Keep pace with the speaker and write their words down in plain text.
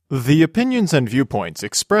The opinions and viewpoints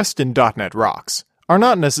expressed in .NET Rocks are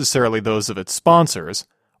not necessarily those of its sponsors,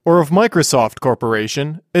 or of Microsoft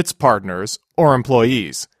Corporation, its partners, or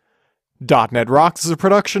employees. .NET Rocks is a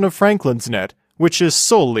production of Franklin's Net, which is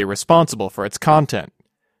solely responsible for its content.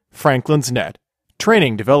 Franklin's Net,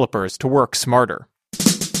 training developers to work smarter.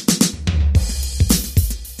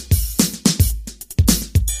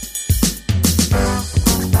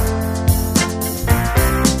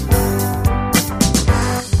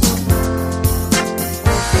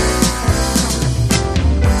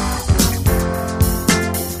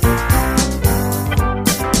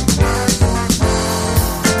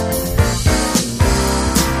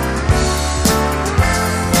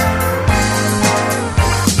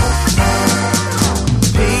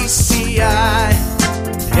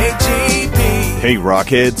 Hey,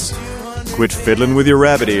 Rockheads, quit fiddling with your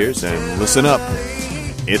rabbit ears and listen up.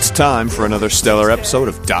 It's time for another stellar episode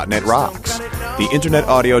of .NET Rocks, the internet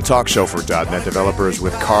audio talk show for .NET developers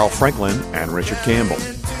with Carl Franklin and Richard Campbell.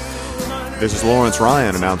 This is Lawrence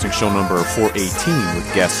Ryan announcing show number 418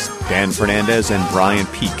 with guests Dan Fernandez and Brian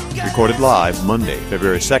Peak, recorded live Monday,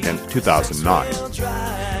 February 2nd,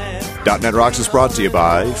 2009. .NET Rocks is brought to you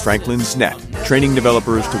by Franklin's Net, training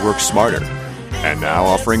developers to work smarter. And now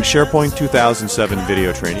offering SharePoint 2007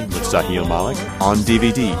 video training with Sahil Malik on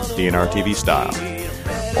DVD, DNR TV style.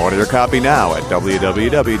 Order your copy now at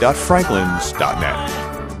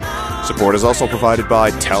www.franklins.net. Support is also provided by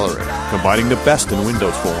Telerik, combining the best in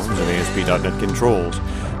Windows forms and ASP.NET controls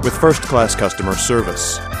with first-class customer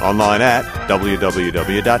service. Online at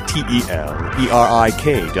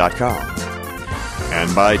www.telerik.com.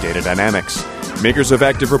 And by Data Dynamics, makers of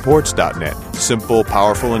ActiveReports.net, simple,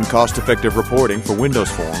 powerful, and cost-effective reporting for Windows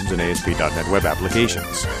forms and ASP.NET web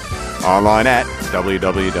applications. Online at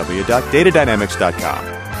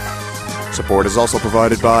www.datadynamics.com. Support is also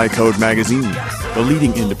provided by Code Magazine, the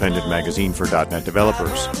leading independent magazine for .NET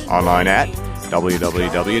developers. Online at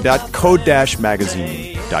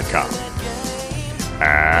www.code-magazine.com.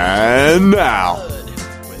 And now,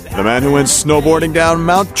 the man who went snowboarding down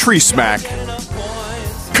Mount Tree Smack,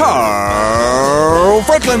 Carl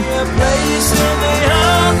Franklin.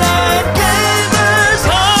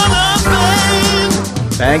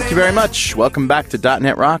 Thank you very much. Welcome back to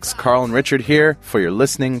 .NET Rocks. Carl and Richard here for your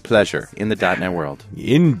listening pleasure in the .NET world.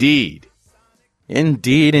 Indeed.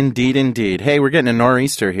 Indeed. Hey, we're getting a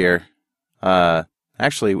nor'easter here.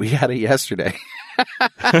 Actually, we had it yesterday.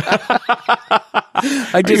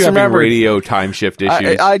 I just remember radio time shift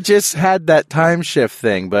issues. I just had that time shift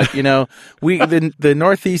thing, but you know, the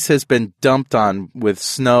Northeast has been dumped on with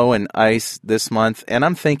snow and ice this month, and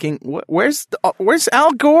I'm thinking, where's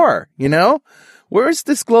Al Gore? You know, where's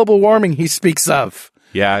this global warming he speaks of?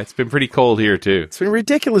 Yeah, it's been pretty cold here too. It's been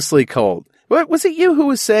ridiculously cold. What was it? You who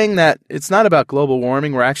was saying that it's not about global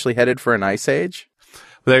warming? We're actually headed for an ice age.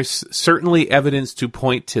 There's certainly evidence to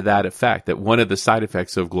point to that effect, that one of the side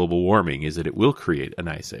effects of global warming is that it will create an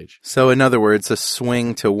ice age. So in other words, a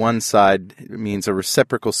swing to one side means a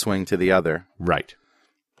reciprocal swing to the other. Right.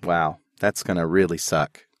 Wow, that's going to really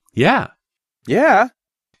suck. Yeah. Yeah?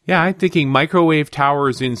 Yeah, I'm thinking microwave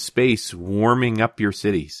towers in space warming up your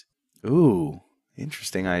cities. Ooh,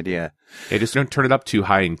 interesting idea. Yeah, just don't turn it up too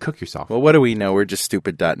high and cook yourself. Well, what do we know? We're just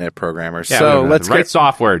stupid .NET programmers. Yeah, so let's write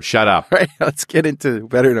software. Shut up. Right, let's get into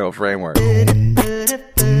Better Know Framework. Well,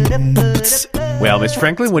 Mr.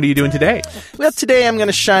 Franklin, what are you doing today? Well, today I'm going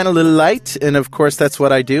to shine a little light, and of course that's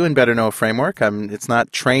what I do in Better Know Framework. It's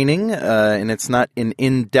not training, and it's not an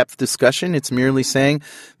in-depth discussion. It's merely saying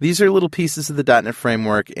these are little pieces of the .NET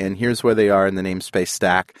Framework, and here's where they are in the namespace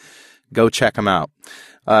stack. Go check them out.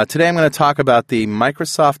 Today I'm going to talk about the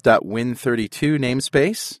Microsoft.Win32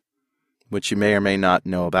 namespace, which you may or may not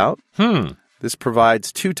know about. This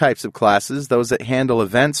provides two types of classes, those that handle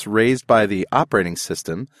events raised by the operating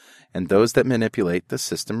system and those that manipulate the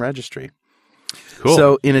system registry. Cool.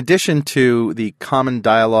 So in addition to the common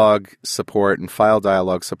dialog support and file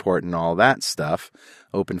dialog support and all that stuff,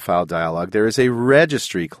 open file dialog, there is a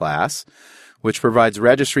registry class which provides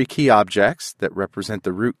registry key objects that represent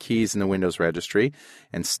the root keys in the Windows registry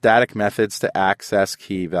and static methods to access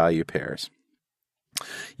key value pairs.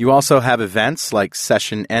 You also have events like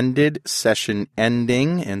session ended, session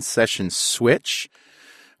ending, and session switch,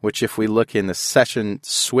 which if we look in the session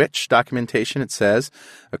switch documentation, it says,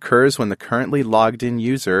 occurs when the currently logged in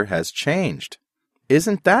user has changed.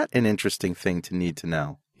 Isn't that an interesting thing to need to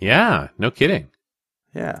know? Yeah, no kidding.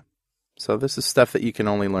 Yeah. So this is stuff that you can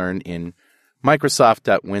only learn in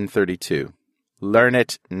Microsoft.Win32. Learn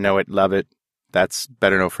it, know it, love it. That's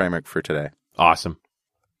Better Know Framework for today. Awesome.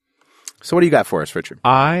 So what do you got for us, Richard?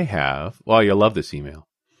 I have, well, you'll love this email.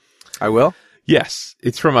 I will? Yes,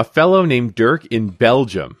 it's from a fellow named Dirk in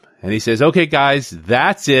Belgium. And he says, okay, guys,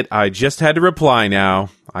 that's it. I just had to reply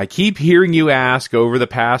now. I keep hearing you ask over the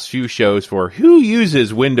past few shows for who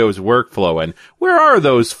uses Windows Workflow and where are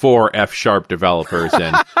those 4 F# developers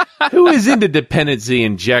and who is into dependency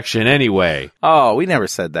injection anyway? Oh, we never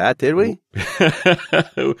said that, did we?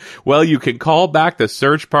 Well, you can call back the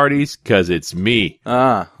search parties because it's me.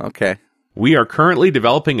 Ah, okay. We are currently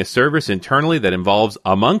developing a service internally that involves,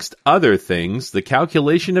 amongst other things, the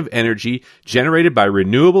calculation of energy generated by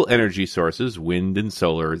renewable energy sources, wind and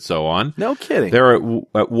solar and so on. No kidding. There are,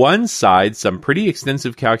 at one side, some pretty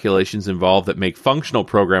extensive calculations involved that make functional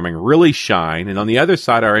programming really shine. And on the other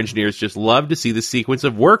side, our engineers just love to see the sequence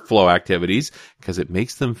of workflow activities because it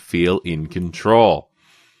makes them feel in control.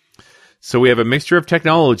 So we have a mixture of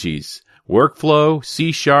technologies. Workflow,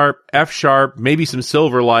 C#, F#, maybe some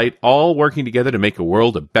Silverlight, all working together to make a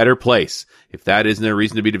world a better place. If that isn't a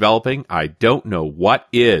reason to be developing, I don't know what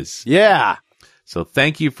is. Yeah. So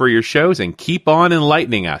thank you for your shows and keep on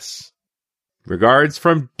enlightening us. Regards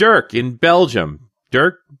from Dirk in Belgium.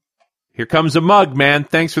 Dirk, here comes a mug, man.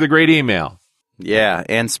 Thanks for the great email. Yeah,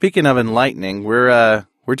 and speaking of enlightening, we're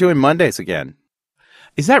doing Mondays again.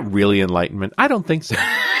 Is that really enlightenment? I don't think so.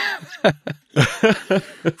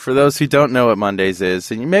 For those who don't know what Mondays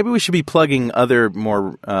is, and maybe we should be plugging other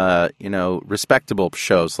more, respectable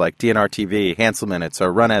shows like DNR TV, Hansel Minutes,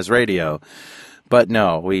 or Run As Radio. But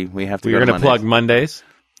no, we have to. We're going to plug Mondays.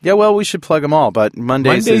 Yeah, well, we should plug them all. But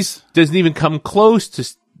Mondays doesn't even come close to.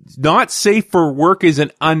 Not safe for work is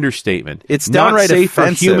an understatement. It's downright not safe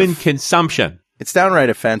offensive. for human consumption. It's downright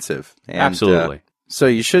offensive. And, absolutely. So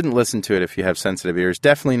you shouldn't listen to it if you have sensitive ears.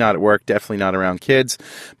 Definitely not at work. Definitely not around kids.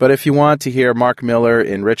 But if you want to hear Mark Miller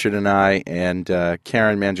and Richard and I and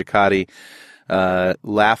Karen Mangicotti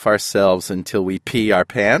laugh ourselves until we pee our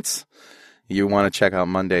pants, you want to check out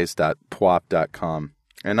mondays.pwop.com.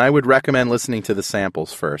 And I would recommend listening to the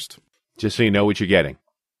samples first. Just so you know what you're getting.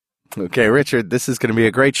 Okay, Richard, this is going to be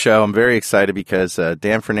a great show. I'm very excited because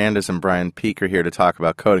Dan Fernandez and Brian Peek are here to talk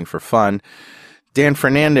about coding for fun. Dan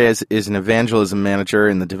Fernandez is an evangelism manager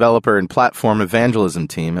in the developer and platform evangelism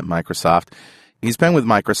team at Microsoft. He's been with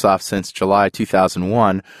Microsoft since July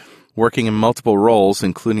 2001, working in multiple roles,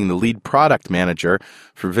 including the lead product manager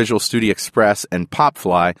for Visual Studio Express and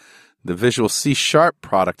Popfly, the Visual C#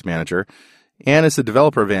 product manager, and as a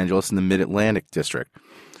developer evangelist in the Mid-Atlantic district.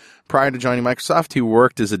 Prior to joining Microsoft, he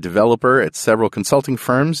worked as a developer at several consulting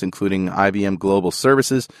firms, including IBM Global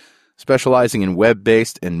Services, specializing in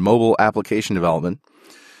web-based and mobile application development.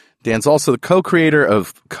 Dan's also the co-creator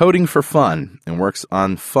of Coding for Fun and works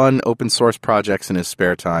on fun open-source projects in his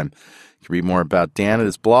spare time. You can read more about Dan at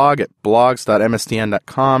his blog at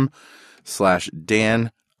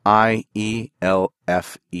blogs.msdn.com/Dan,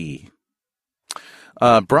 IELFE.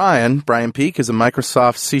 Brian Peek is a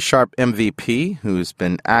Microsoft C# MVP who's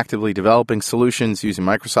been actively developing solutions using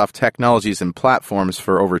Microsoft technologies and platforms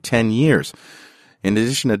for over 10 years. In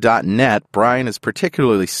addition to .NET, Brian is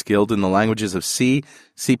particularly skilled in the languages of C,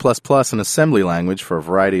 C++, and assembly language for a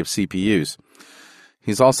variety of CPUs.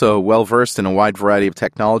 He's also well-versed in a wide variety of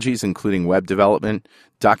technologies, including web development,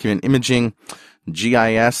 document imaging,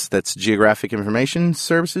 GIS, that's Geographic Information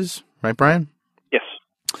Services, right, Brian? Yes.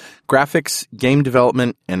 Graphics, game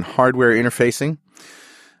development, and hardware interfacing.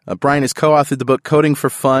 Brian has co-authored the book Coding for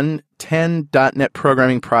Fun, 10 .NET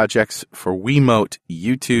programming projects for Wiimote,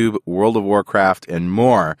 YouTube, World of Warcraft, and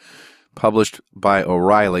more, published by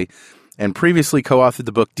O'Reilly, and previously co-authored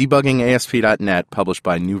the book Debugging ASP.NET, published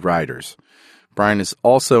by New Riders. Brian is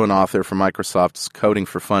also an author for Microsoft's Coding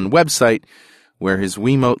for Fun website, where his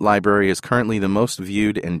Wiimote library is currently the most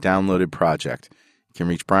viewed and downloaded project. You can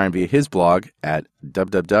reach Brian via his blog at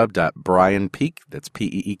www.brianpeek, that's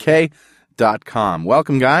PEEK.com.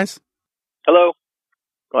 Welcome, guys. Hello.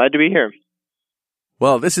 Glad to be here.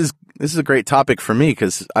 Well, this is a great topic for me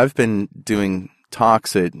because I've been doing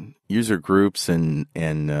talks at user groups and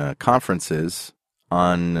conferences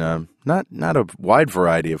on not a wide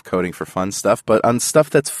variety of coding for fun stuff, but on stuff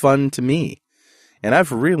that's fun to me. And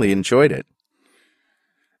I've really enjoyed it.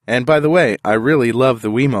 And by the way, I really love the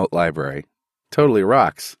Wiimote library. Totally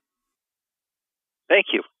rocks. Thank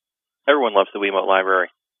you. Everyone loves the Wiimote library.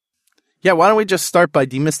 Yeah, why don't we just start by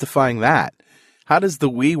demystifying that? How does the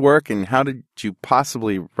Wii work, and how did you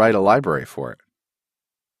possibly write a library for it?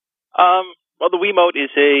 Well, the Wiimote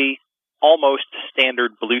is a almost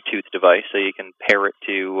standard Bluetooth device, so you can pair it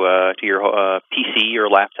to your PC or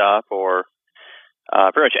laptop or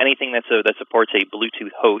pretty much anything that supports a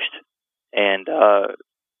Bluetooth host. And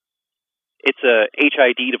it's a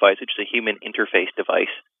HID device, which is a human interface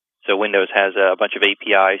device. So Windows has a bunch of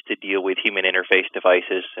APIs to deal with human interface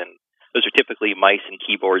devices, and those are typically mice and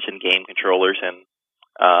keyboards and game controllers, and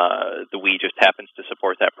the Wii just happens to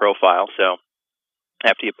support that profile. So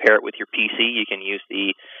after you pair it with your PC, you can use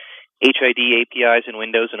the HID APIs in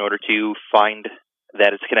Windows in order to find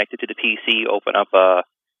that it's connected to the PC, open up a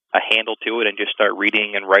handle to it, and just start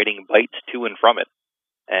reading and writing bytes to and from it.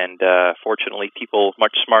 And fortunately, people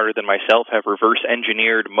much smarter than myself have reverse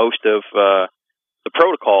engineered most of the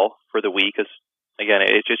protocol for the Wii, because again,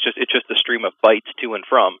 it's just a stream of bytes to and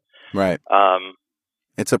from. Right.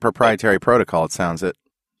 It's a proprietary protocol. It sounds it.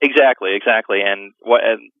 Exactly. And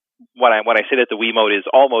when I say that the Wiimote is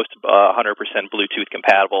almost 100% Bluetooth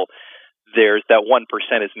compatible, there's that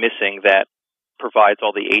 1% is missing that provides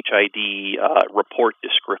all the HID report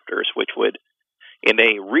descriptors, which would, in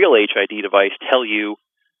a real HID device, tell you,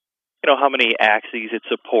 how many axes it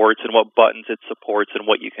supports and what buttons it supports and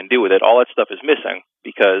what you can do with it. All that stuff is missing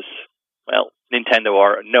because, well, Nintendo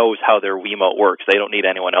knows how their Wiimote works. They don't need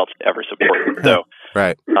anyone else to ever support it. So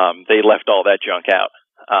right. They left all that junk out.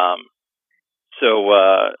 So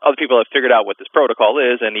other people have figured out what this protocol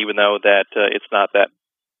is, and even though that it's not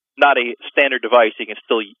a standard device, you can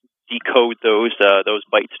still decode those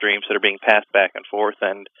byte streams that are being passed back and forth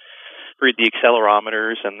and read the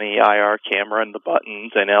accelerometers and the IR camera and the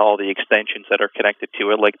buttons and all the extensions that are connected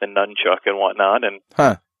to it, like the nunchuck and whatnot. And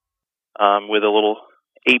with a little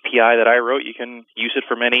API that I wrote, you can use it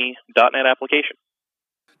from any .NET application.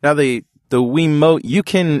 Now, the Wiimote, you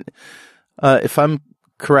can, if I'm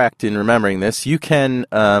correct in remembering this, you can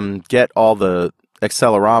get all the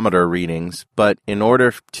accelerometer readings, but in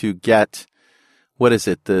order to get, what is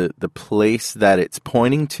it, the place that it's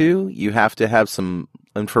pointing to, you have to have some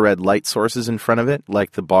infrared light sources in front of it,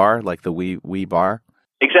 like the bar, like the Wii bar?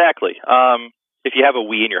 Exactly. If you have a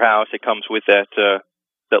Wii in your house, it comes with that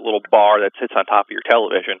little bar that sits on top of your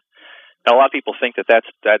television. Now, a lot of people think that's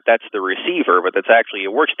the receiver, but that's actually,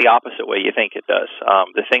 it works the opposite way you think it does.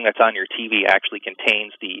 The thing that's on your TV actually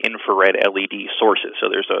contains the infrared LED sources.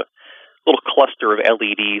 So there's a little cluster of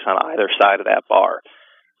LEDs on either side of that bar.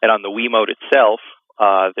 And on the Wiimote itself,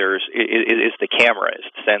 is the camera, is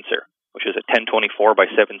the sensor, which is a 1024 by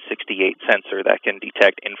 768 sensor that can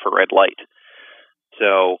detect infrared light.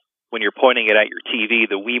 So when you're pointing it at your TV,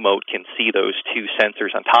 the Wiimote can see those two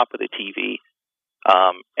sensors on top of the TV.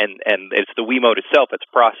 And it's the Wiimote itself that's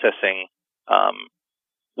processing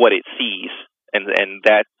what it sees, and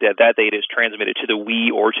that data is transmitted to the Wii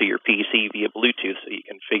or to your PC via Bluetooth, so you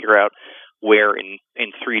can figure out where in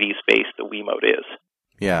 3D space the Wiimote is.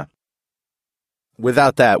 Yeah.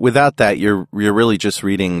 Without that, you're really just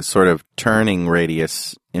reading sort of turning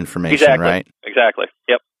radius information, right? Exactly.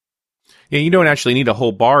 Yep. Yeah, you don't actually need a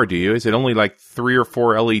whole bar, do you? Is it only like 3 or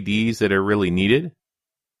 4 LEDs that are really needed?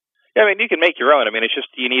 Yeah, I mean, you can make your own. I mean, it's just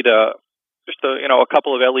you need a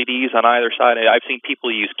couple of LEDs on either side. I've seen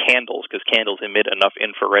people use candles because candles emit enough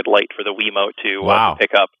infrared light for the Wiimote to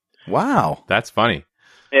pick up. Wow, that's funny.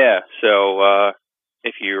 Yeah, so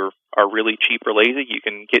if you are really cheap or lazy, you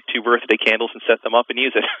can get 2 birthday candles and set them up and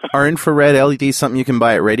use it. Are infrared LEDs something you can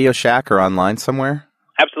buy at Radio Shack or online somewhere?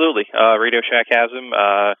 Absolutely. Radio Shack has them.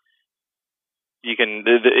 You can.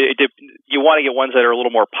 You want to get ones that are a little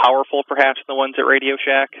more powerful, perhaps, than the ones at Radio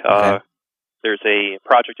Shack. Okay. There's a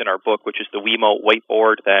project in our book, which is the Wiimote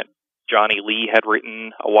whiteboard that Johnny Lee had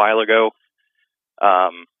written a while ago.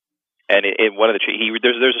 And in one of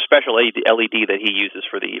there's a special LED that he uses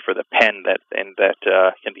for the pen that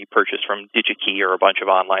can be purchased from DigiKey or a bunch of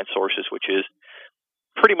online sources, which is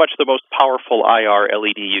pretty much the most powerful IR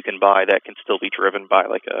LED you can buy that can still be driven by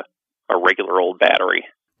like a regular old battery.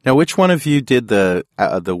 Now, which one of you did the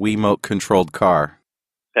Wiimote controlled car?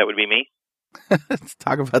 That would be me. Let's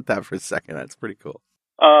talk about that for a second. That's pretty cool.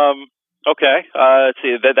 Okay. Let's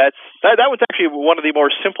see. That was actually one of the more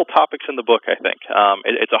simple topics in the book, I think.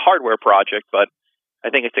 It's a hardware project, but I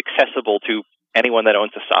think it's accessible to anyone that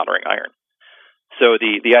owns a soldering iron. So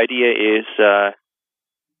the idea is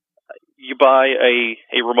you buy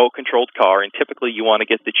a remote-controlled car, and typically you want to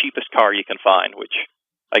get the cheapest car you can find, which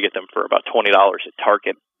I get them for about $20 at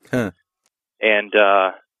Target. Huh. And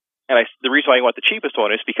the reason why you want the cheapest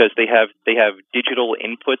one is because they have digital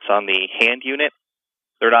inputs on the hand unit.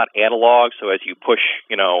 They're not analog, so as you push,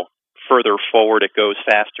 further forward, it goes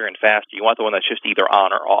faster and faster. You want the one that's just either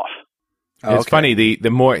on or off. Oh, it's funny.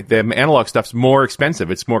 The analog stuff's more expensive.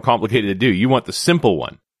 It's more complicated to do. You want the simple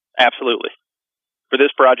one. Absolutely. For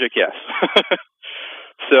this project, yes.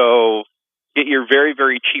 So get your very,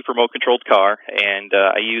 very cheap remote-controlled car, and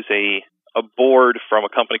I use a board from a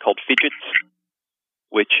company called Fidgets,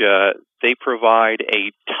 which they provide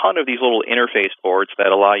a ton of these little interface boards that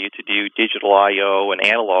allow you to do digital I/O and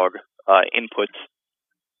analog inputs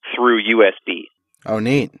through USB. Oh,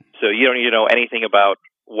 neat. So you don't need to know anything about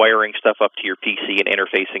wiring stuff up to your PC and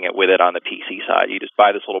interfacing it with it on the PC side. You just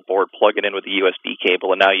buy this little board, plug it in with a USB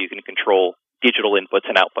cable, and now you can control digital inputs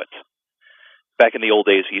and outputs. Back in the old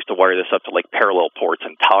days, we used to wire this up to like parallel ports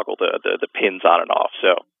and toggle the pins on and off.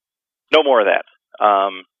 So no more of that.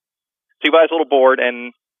 So you buy this little board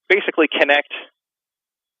and basically connect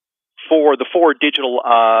for the 4 digital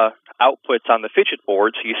outputs on the fidget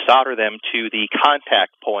board. So you solder them to the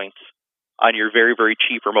contact points on your very, very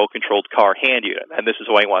cheap remote-controlled car hand unit. And this is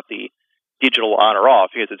why you want the digital on or off,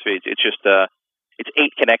 because it's just it's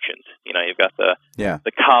 8 connections. You know, you've got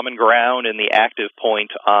the common ground and the active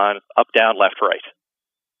point on up, down, left, right.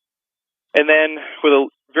 And then with a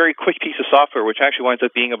very quick piece of software, which actually winds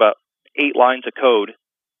up being about 8 lines of code,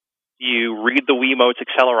 you read the Wiimote's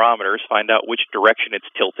accelerometers, find out which direction it's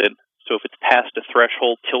tilted. So if it's past a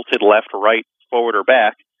threshold, tilted left, right, forward, or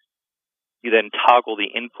back, you then toggle the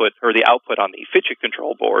input or the output on the fidget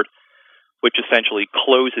control board, which essentially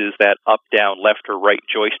closes that up, down, left, or right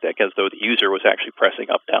joystick as though the user was actually pressing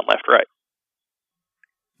up, down, left, right.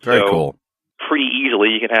 Very cool. Pretty easily,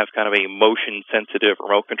 you can have kind of a motion-sensitive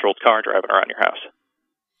remote-controlled car driving around your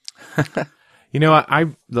house. You know,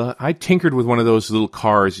 I tinkered with one of those little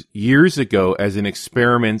cars years ago as an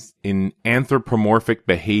experiment in anthropomorphic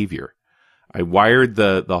behavior. I wired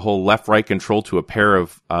the whole left-right control to a pair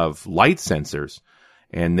of light sensors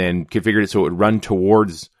and then configured it so it would run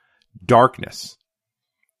towards darkness.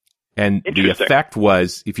 And the effect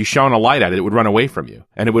was, if you shone a light at it, it would run away from you.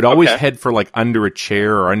 And it would always head for like under a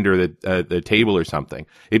chair or under the table or something.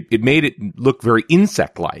 It made it look very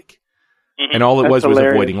insect-like. Mm-hmm. And all it was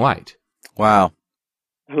avoiding light. Wow.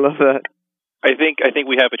 I love that. I think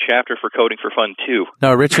we have a chapter for Coding for Fun, too.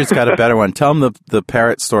 No, Richard's got a better one. Tell him the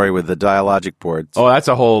parrot story with the dialogic boards.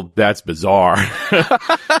 Oh, that's bizarre.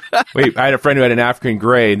 Wait, I had a friend who had an African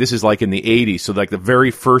gray, and this is like in the 80s, so like the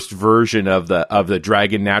very first version of the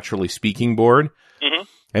Dragon Naturally Speaking board. Mm-hmm.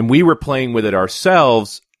 And we were playing with it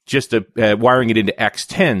ourselves, just wiring it into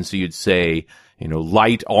X10, so you'd say, you know,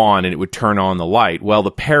 light on, and it would turn on the light. Well,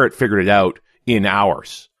 the parrot figured it out in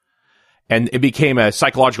hours. And it became a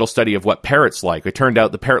psychological study of what parrots like. It turned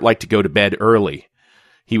out the parrot liked to go to bed early.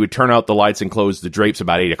 He would turn out the lights and close the drapes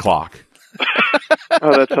about 8 o'clock.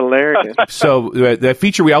 Oh, that's hilarious. So the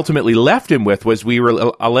feature we ultimately left him with was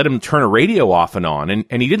I let him turn a radio off and on.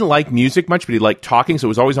 And he didn't like music much, but he liked talking, so it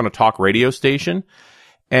was always on a talk radio station.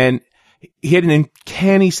 And he had an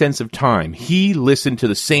uncanny sense of time. He listened to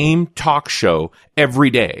the same talk show every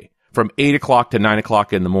day, from 8 o'clock to 9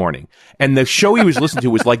 o'clock in the morning. And the show he was listening to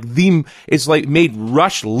was made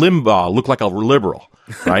Rush Limbaugh look like a liberal,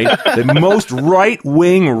 right? The most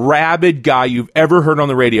right-wing, rabid guy you've ever heard on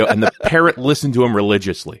the radio, and the parrot listened to him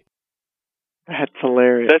religiously. That's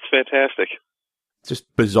hilarious. That's fantastic. Just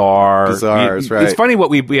bizarre. Right. It's funny what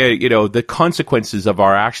the consequences of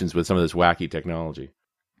our actions with some of this wacky technology.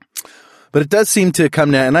 But it does seem to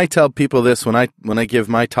come down, and I tell people this when I give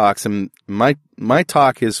my talks, and my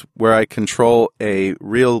talk is where I control a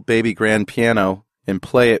real baby grand piano and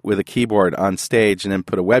play it with a keyboard on stage, and then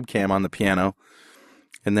put a webcam on the piano,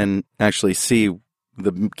 and then actually see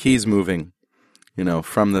the keys moving, you know,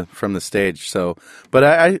 from the stage. So, but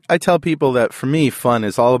I tell people that for me, fun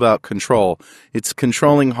is all about control. It's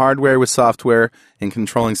controlling hardware with software and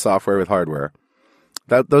controlling software with hardware.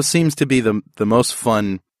 Those seems to be the most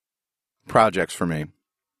fun projects for me.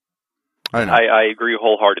 I don't know. I agree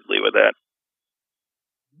wholeheartedly with that.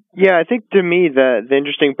 Yeah, I think to me the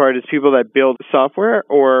interesting part is people that build software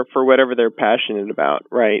or for whatever they're passionate about,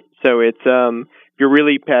 right? So it's if you're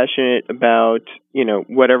really passionate about, you know,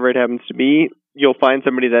 whatever it happens to be, you'll find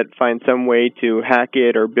somebody that finds some way to hack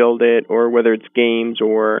it or build it, or whether it's games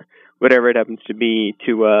or whatever it happens to be,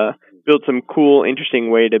 to build some cool,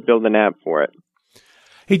 interesting way to build an app for it.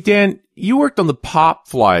 Hey, Dan, you worked on the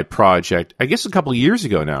Popfly project, I guess a couple of years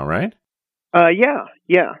ago now, right?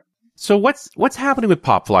 Yeah. So what's happening with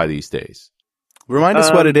Popfly these days? Remind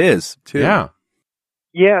us what it is, too. Yeah.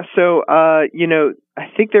 Yeah, so, you know, I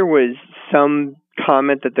think there was some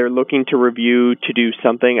comment that they're looking to review to do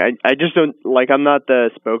something. I just don't, I'm not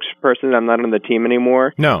the spokesperson. I'm not on the team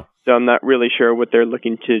anymore. No. So I'm not really sure what they're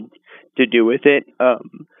looking to do with it.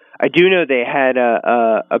 I do know they had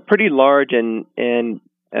a pretty large and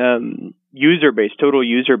total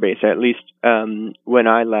user base, at least when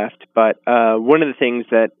I left. But one of the things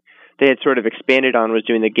that they had sort of expanded on was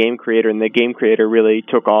doing the game creator, and the game creator really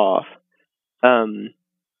took off.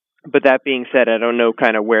 But that being said, I don't know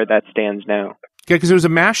kind of where that stands now. Yeah, because it was a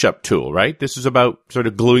mashup tool, right? This is about sort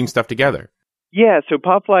of gluing stuff together. Yeah, so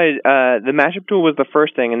Popfly, the mashup tool was the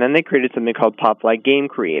first thing, and then they created something called Popfly Game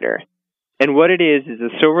Creator. And what it is a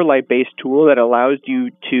Silverlight-based tool that allows you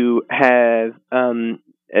to have,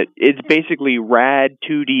 it's basically rad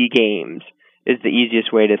 2D games is the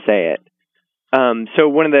easiest way to say it. So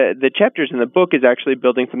one of the chapters in the book is actually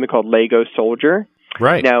building something called Lego Soldier.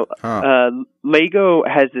 Right. Now, Lego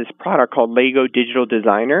has this product called Lego Digital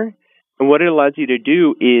Designer. And what it allows you to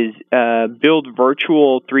do is build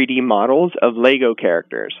virtual 3D models of Lego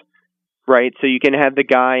characters. Right, so you can have the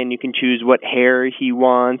guy, and you can choose what hair he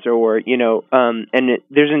wants, or there's an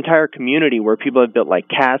entire community where people have built like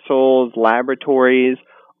castles, laboratories,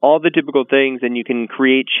 all the typical things, and you can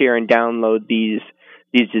create, share, and download these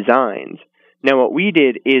designs. Now, what we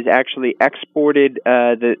did is actually exported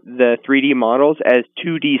the 3D models as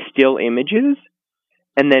 2D still images,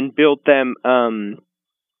 and then built them.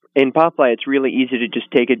 In Popfly, it's really easy to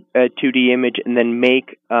just take a 2D image and then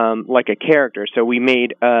make like a character. So we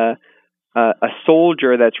made a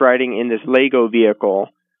soldier that's riding in this Lego vehicle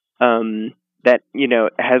that,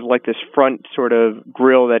 has like this front sort of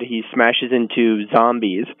grill that he smashes into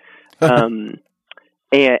zombies.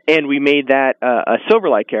 And we made that a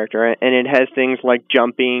Silverlight character, and it has things like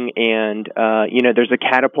jumping and, there's a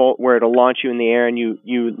catapult where it'll launch you in the air, and you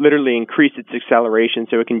literally increase its acceleration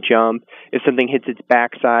so it can jump. If something hits its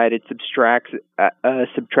backside, it subtracts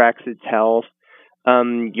its health.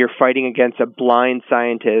 You're fighting against a blind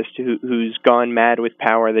scientist who's gone mad with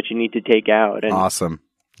power that you need to take out. And, awesome.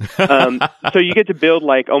 So you get to build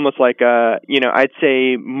almost like I'd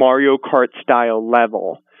say Mario Kart style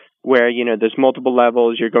level where, there's multiple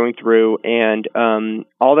levels you're going through, and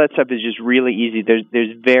all that stuff is just really easy.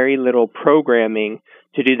 There's very little programming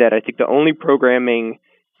to do that. I think the only programming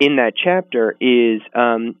in that chapter is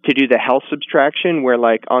to do the health subtraction where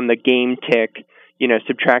on the game tick,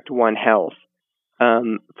 subtract 1 health.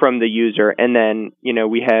 From the user, and then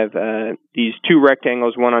we have these 2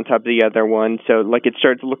 rectangles, one on top of the other one. So it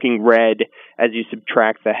starts looking red as you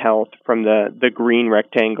subtract the health from the green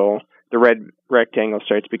rectangle. The red rectangle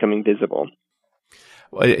starts becoming visible.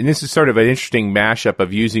 Well, and this is sort of an interesting mashup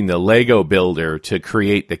of using the Lego builder to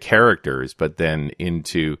create the characters, but then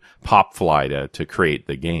into Popfly to create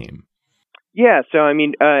the game. Yeah. So I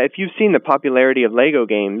mean, if you've seen the popularity of Lego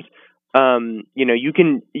games. You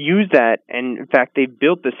can use that, and in fact, they've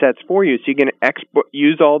built the sets for you, so you can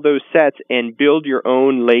use all those sets and build your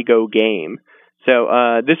own Lego game. So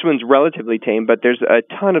this one's relatively tame, but there's a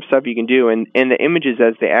ton of stuff you can do, and the images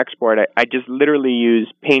as they export, I just literally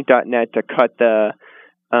use Paint.net to cut the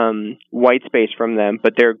white space from them,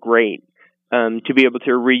 but they're great to be able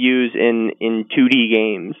to reuse in 2D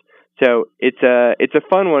games. So it's a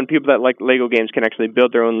fun one. People that like Lego games can actually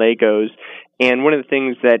build their own Legos. And one of the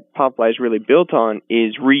things that Popfly is really built on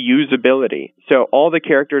is reusability. So all the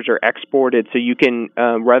characters are exported, so you can,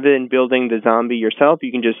 rather than building the zombie yourself,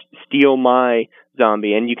 you can just steal my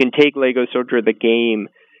zombie. And you can take Lego Soldier the game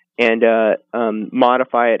and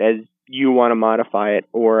modify it as you want to modify it,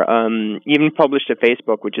 or even publish to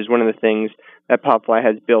Facebook, which is one of the things that Popfly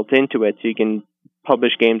has built into it, so you can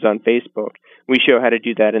publish games on Facebook. We show how to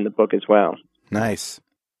do that in the book as well. Nice.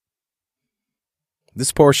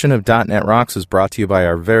 This portion of .NET Rocks was brought to you by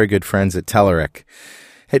our very good friends at Telerik.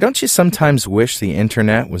 Hey, don't you sometimes wish the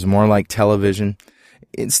internet was more like television?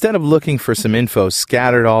 Instead of looking for some info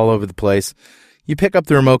scattered all over the place, you pick up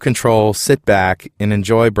the remote control, sit back, and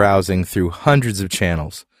enjoy browsing through hundreds of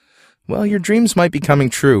channels. Well, your dreams might be coming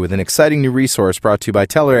true with an exciting new resource brought to you by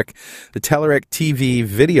Telerik, the Telerik TV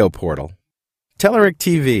video portal. Telerik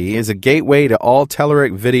TV is a gateway to all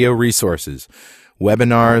Telerik video resources,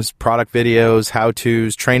 webinars, product videos,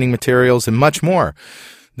 how-tos, training materials, and much more.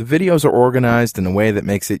 The videos are organized in a way that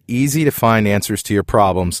makes it easy to find answers to your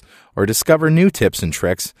problems or discover new tips and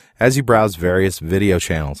tricks as you browse various video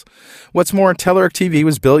channels. What's more, Telerik TV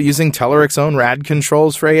was built using Telerik's own RAD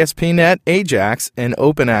controls for ASP.NET, AJAX, and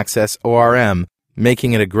Open Access ORM,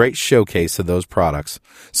 making it a great showcase of those products.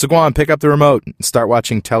 So go on, pick up the remote and start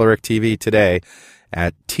watching Telerik TV today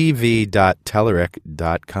at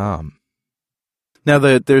tv.telerik.com. Now,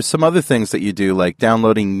 there's some other things that you do, like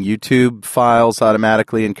downloading YouTube files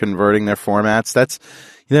automatically and converting their formats. That's,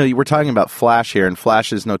 we're talking about Flash here, and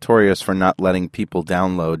Flash is notorious for not letting people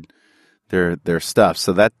download their stuff.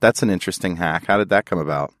 So that's an interesting hack. How did that come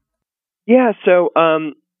about? Yeah, so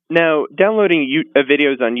now downloading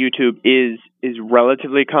videos on YouTube is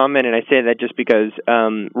relatively common, and I say that just because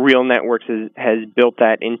Real Networks has built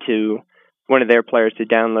that into one of their players to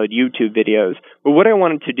download YouTube videos. But what I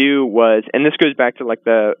wanted to do was, and this goes back to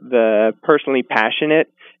the personally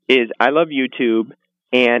passionate, is I love YouTube,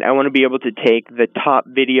 and I want to be able to take the top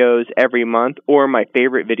videos every month or my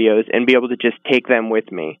favorite videos and be able to just take them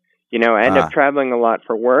with me. I end up traveling a lot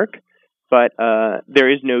for work. but there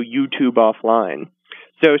is no YouTube offline.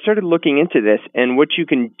 So I started looking into this, and what you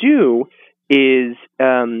can do is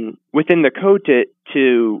within the code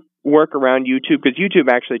to work around YouTube, because YouTube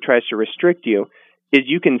actually tries to restrict you, is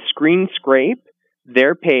you can screen scrape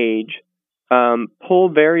their page, pull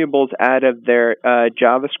variables out of their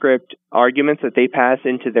JavaScript arguments that they pass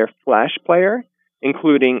into their Flash player,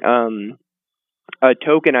 including a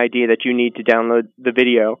token ID that you need to download the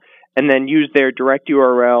video, and then use their direct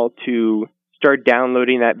URL to start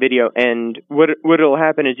downloading that video. And what will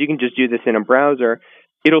happen is you can just do this in a browser.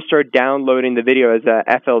 It'll start downloading the video as a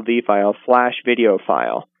FLV file, Flash video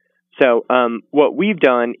file. So what we've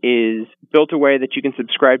done is built a way that you can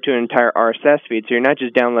subscribe to an entire RSS feed. So you're not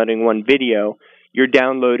just downloading one video. You're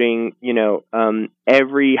downloading,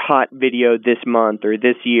 every hot video this month or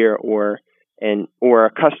this year, or a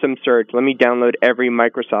custom search. Let me download every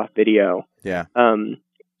Microsoft video. Yeah.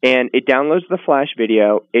 And it downloads the Flash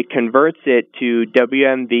video. It converts it to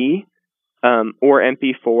WMV or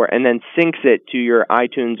MP4, and then syncs it to your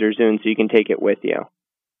iTunes or Zune so you can take it with you.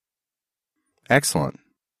 Excellent.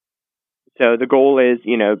 So the goal is,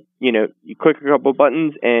 you click a couple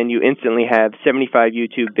buttons and you instantly have 75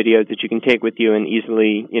 YouTube videos that you can take with you and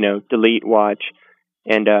easily, delete, watch,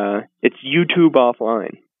 and it's YouTube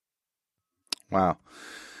offline. Wow.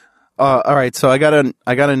 All right, so I gotta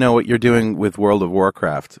know what you're doing with World of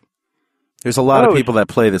Warcraft. There's a lot of people that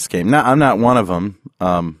play this game. I'm not one of them.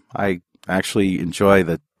 I actually enjoy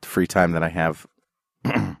the free time that I have,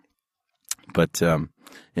 but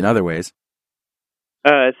in other ways.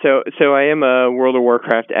 So I am a World of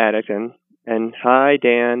Warcraft addict, and hi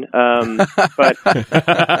Dan.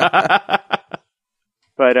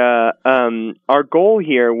 But our goal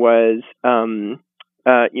here was one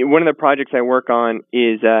of the projects I work on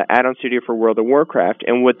is add-on studio for World of Warcraft,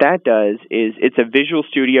 and what that does is it's a Visual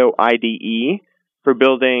Studio IDE for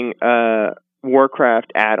building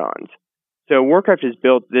Warcraft add-ons. So Warcraft is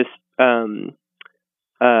built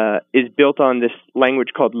on this language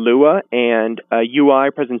called Lua and a UI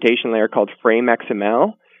presentation layer called Frame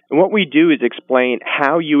XML. And what we do is explain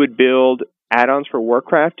how you would build add-ons for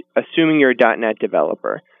Warcraft, assuming you're a .NET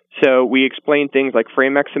developer. So we explain things like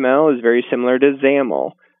Frame XML is very similar to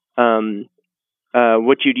XAML.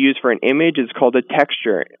 What you'd use for an image is called a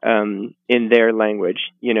texture in their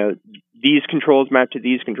language. These controls map to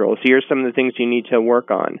these controls. Here's some of the things you need to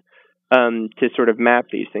work on to sort of map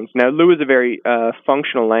these things. Now, Lua is a very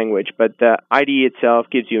functional language, but the IDE itself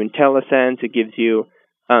gives you IntelliSense. It gives you,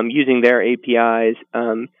 using their APIs,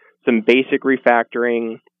 some basic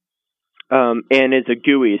refactoring, and it's a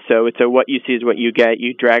GUI. So it's a what you see is what you get.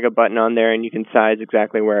 You drag a button on there, and you can size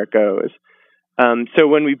exactly where it goes. So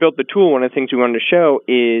when we built the tool, one of the things we wanted to show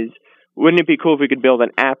is, wouldn't it be cool if we could build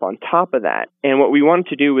an app on top of that? And what we wanted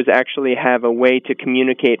to do was actually have a way to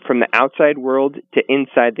communicate from the outside world to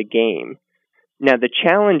inside the game. Now, the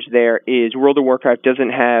challenge there is World of Warcraft doesn't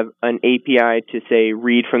have an API to, say,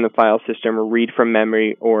 read from the file system or read from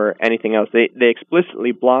memory or anything else. They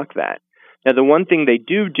explicitly block that. Now, the one thing they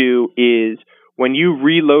do is when you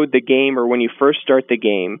reload the game or when you first start the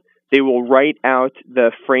game, they will write out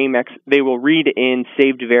they will read in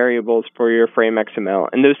saved variables for your Frame XML.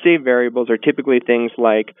 And those saved variables are typically things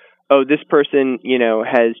like, oh, this person,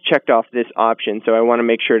 has checked off this option, so I want to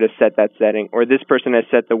make sure to set that setting. Or this person has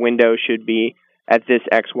set the window should be at this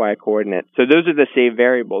XY coordinate. So those are the saved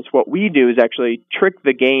variables. What we do is actually trick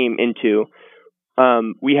the game into,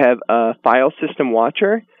 we have a file system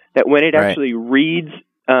watcher that when it actually reads,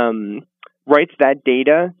 writes that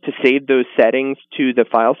data to save those settings to the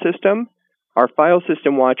file system, our file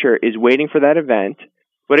system watcher is waiting for that event.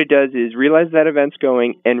 What it does is realize that event's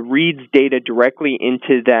going and reads data directly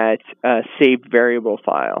into that saved variable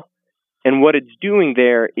file. And what it's doing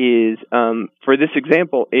there is, for this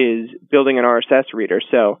example, is building an RSS reader.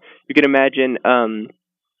 So you can imagine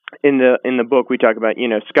in the book we talk about,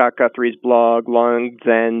 Scott Guthrie's blog, Long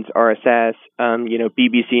Zen's RSS,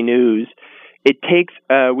 BBC News. It takes,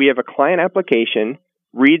 we have a client application,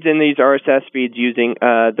 reads in these RSS feeds using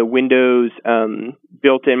the Windows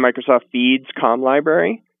built-in Microsoft Feeds COM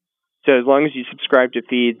library. So as long as you subscribe to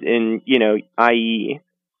feeds in, IE,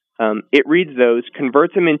 it reads those,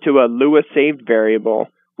 converts them into a Lua saved variable.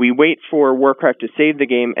 We wait for Warcraft to save the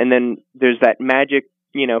game, and then there's that magic,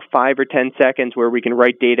 5 or 10 seconds where we can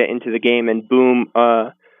write data into the game, and boom,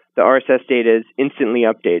 the RSS data is instantly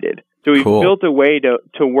updated. So we've built a way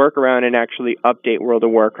to work around and actually update World of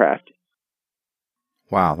Warcraft.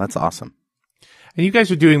 Wow, that's awesome. And you guys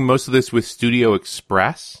are doing most of this with Studio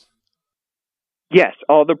Express? Yes,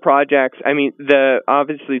 all the projects. I mean,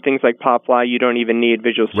 obviously things like Popfly, you don't even need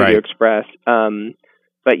Visual Studio Express.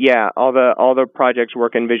 but yeah, all the projects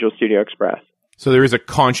work in Visual Studio Express. So there is a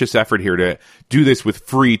conscious effort here to do this with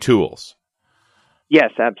free tools.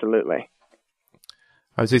 Yes, absolutely.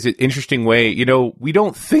 I would say it's an interesting way. You know, we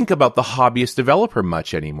don't think about the hobbyist developer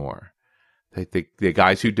much anymore. The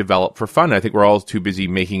guys who develop for fun, I think we're all too busy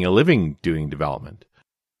making a living doing development.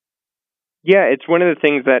 Yeah, it's one of the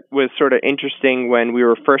things that was sort of interesting when we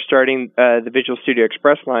were first starting the Visual Studio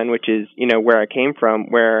Express line, which is, you know, where I came from,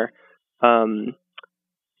 where,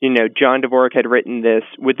 you know, John Dvorak had written this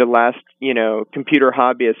with the last, you know, computer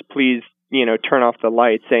hobbyist, please, you know, turn off the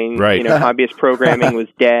lights, saying, right. You know, hobbyist programming was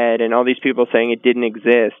dead, and all these people saying it didn't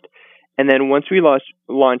exist. And then once we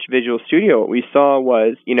launched Visual Studio, what we saw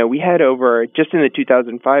was, you know, we had over, just in the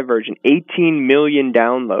 2005 version, 18 million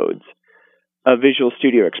downloads of Visual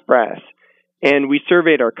Studio Express. And we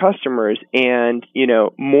surveyed our customers, and, you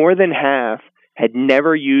know, more than half had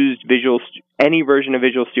never used any version of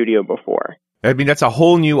Visual Studio before. I mean, that's a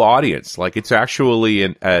whole new audience. Like, it's actually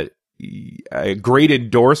a great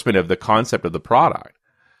endorsement of the concept of the product.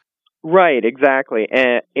 Right, exactly.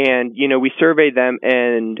 And you know, we surveyed them,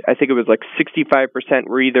 and I think it was like 65%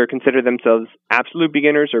 were either consider themselves absolute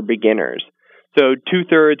beginners or beginners. So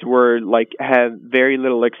 2/3 were like, have very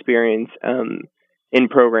little experience in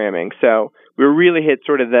programming. So we really hit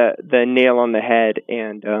sort of the nail on the head.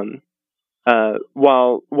 And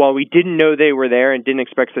while we didn't know they were there and didn't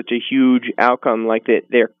expect such a huge outcome like that,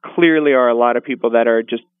 there clearly are a lot of people that are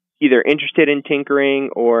just either interested in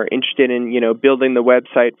tinkering or interested in, you know, building the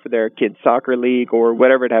website for their kids' soccer league or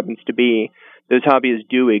whatever it happens to be. Those hobbies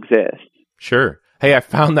do exist. Sure. Hey, I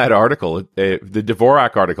found that article, the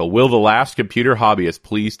Dvorak article, Will the Last Computer Hobbyist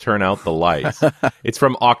Please Turn Out the Lights? It's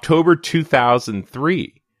from October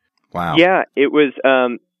 2003. Wow. Yeah, it was,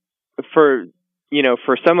 for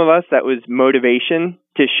some of us, that was motivation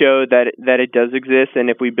to show that it does exist,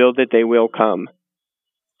 and if we build it, they will come.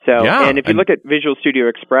 So, yeah, and if you look at Visual Studio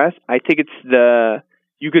Express, I think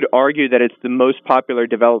you could argue that it's the most popular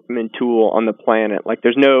development tool on the planet. Like,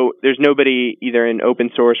 there's nobody either in open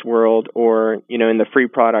source world or, you know, in the free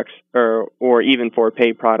products or even for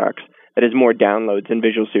paid products that has more downloads than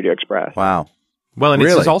Visual Studio Express. Wow. Well, and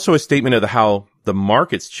Really? It's also a statement of how the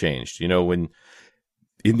market's changed. You know, when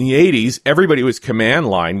in the 80s, everybody was command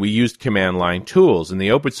line. We used command line tools. In the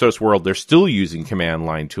open source world, they're still using command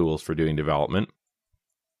line tools for doing development.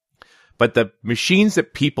 But the machines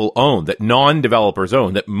that people own, that non-developers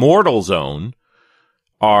own, that mortals own,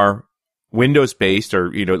 are Windows-based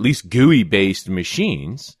or, you know, at least GUI-based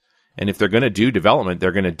machines. And if they're going to do development,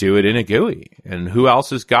 they're going to do it in a GUI. And who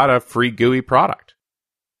else has got a free GUI product?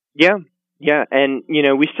 Yeah. And, you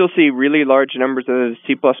know, we still see really large numbers of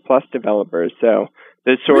C++ developers. So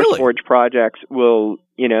the SourceForge projects will,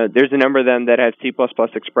 you know, there's a number of them that have C++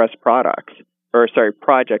 Express projects or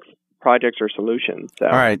solutions. So.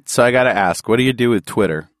 All right, so I got to ask, what do you do with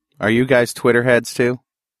Twitter? Are you guys Twitter heads too?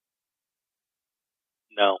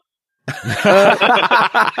 No.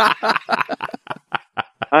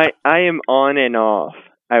 I am on and off,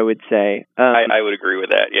 I would say. I would agree with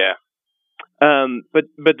that, yeah. But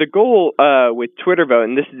the goal with Twitter Vote,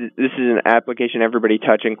 and this is an application everybody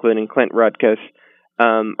touch, including Clint Rutkus,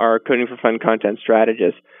 our Coding for Fun content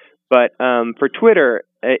strategist. But for Twitter,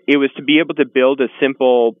 it was to be able to build a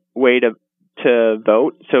simple way to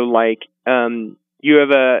vote. So, like, you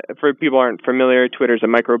have for people who aren't familiar, Twitter's a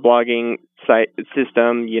microblogging site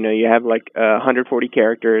system. You know, you have like 140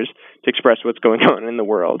 characters to express what's going on in the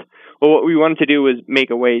world. Well, what we wanted to do was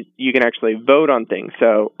make a way you can actually vote on things.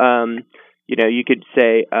 So, you know, you could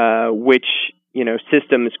say which, you know,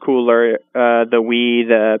 system is cooler, the Wii,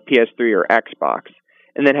 the PS3, or Xbox.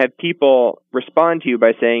 And then have people respond to you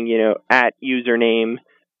by saying, you know, at username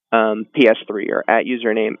PS3 or at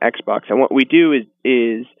username Xbox. And what we do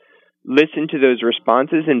is listen to those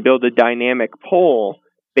responses and build a dynamic poll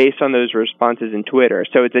based on those responses in Twitter.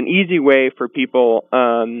 So it's an easy way for people,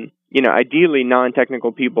 you know, ideally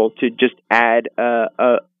non-technical people, to just add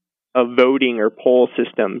a voting or poll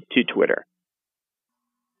system to Twitter.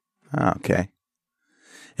 Oh, okay.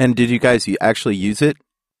 And did you guys actually use it?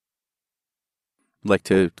 Like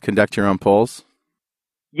to conduct your own polls?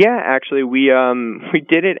 Yeah, actually, we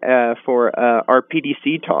did it for our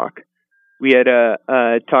PDC talk. We had a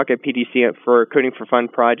talk at PDC for Coding for Fun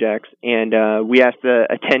projects, and we asked the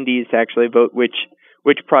attendees to actually vote which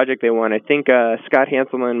project they want. I think Scott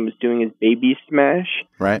Hanselman was doing his Baby Smash,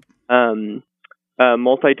 right?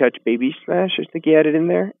 Multi-touch Baby Smash, I think he had it in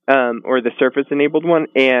there, or the Surface-enabled one,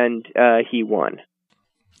 and he won.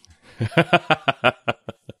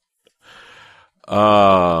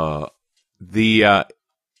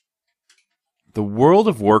 The World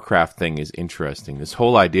of Warcraft thing is interesting. This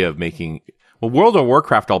whole idea of making... Well, World of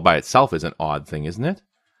Warcraft all by itself is an odd thing, isn't it?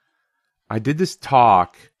 I did this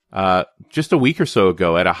talk just a week or so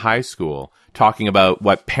ago at a high school talking about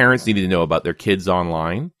what parents needed to know about their kids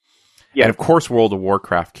online. Yeah. And, of course, World of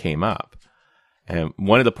Warcraft came up. And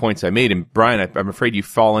one of the points I made, and Brian, I'm afraid you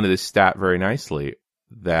fall into this stat very nicely,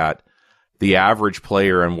 that the average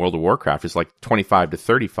player in World of Warcraft is like 25 to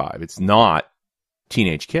 35. It's not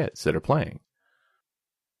teenage kids that are playing.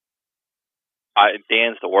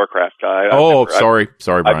 Dan's the Warcraft guy. Sorry,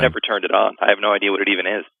 Brian. I've never turned it on. I have no idea what it even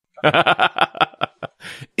is.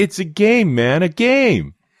 It's a game, man. A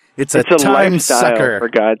game. It's a time lifestyle, sucker. for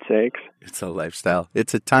God's sakes. It's a lifestyle.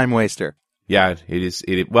 It's a time waster. Yeah, it is.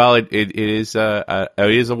 It is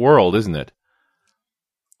a world, isn't it?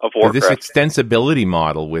 Of Warcraft. This extensibility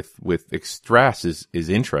model with Express is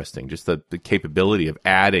interesting. Just the capability of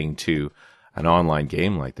adding to an online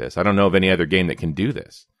game like this. I don't know of any other game that can do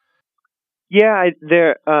this. Yeah,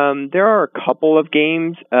 there are a couple of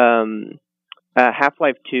games.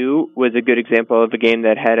 Half-Life 2 was a good example of a game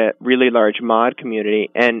that had a really large mod community,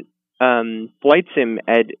 and Flight Sim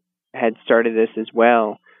had started this as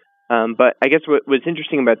well. But I guess what was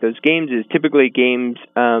interesting about those games is typically games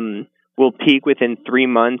will peak within 3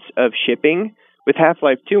 months of shipping. With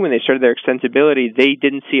Half-Life 2, when they started their extensibility, they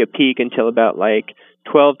didn't see a peak until about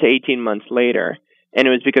 12 to 18 months later. And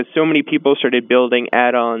it was because so many people started building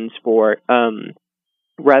add-ons for,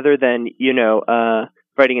 rather than,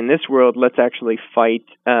 fighting in this world, let's actually fight.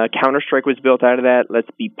 Counter-Strike was built out of that. Let's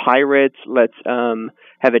be pirates. Let's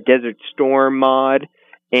have a Desert Storm mod.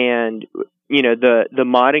 And, the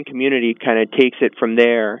modding community kind of takes it from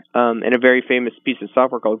there. And a very famous piece of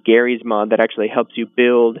software called Gary's Mod that actually helps you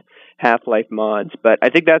build Half-Life mods. But I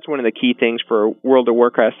think that's one of the key things for World of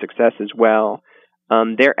Warcraft's success as well.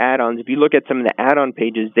 Their add-ons, if you look at some of the add-on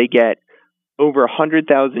pages, they get over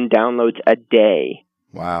 100,000 downloads a day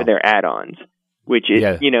for their add-ons, which is,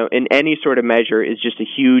 in any sort of measure is just a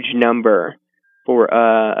huge number for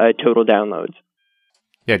total downloads.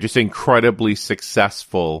 Yeah, just incredibly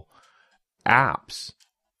successful apps,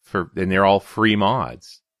 and they're all free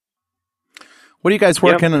mods. What are you guys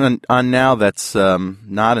working on now that's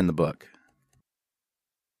not in the book?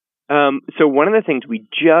 So one of the things we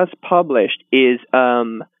just published is,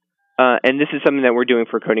 and this is something that we're doing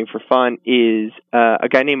for Coding for Fun, is a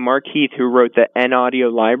guy named Mark Heath who wrote the N-Audio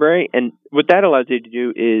library. And what that allows you to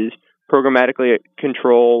do is programmatically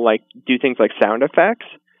control, do things like sound effects.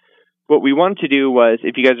 What we wanted to do was,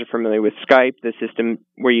 if you guys are familiar with Skype, the system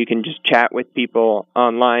where you can just chat with people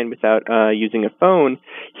online without using a phone,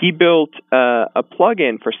 he built a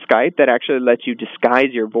plugin for Skype that actually lets you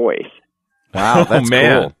disguise your voice. Wow, that's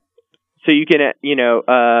cool. So you can,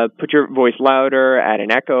 put your voice louder, add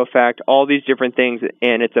an echo effect, all these different things,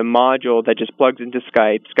 and it's a module that just plugs into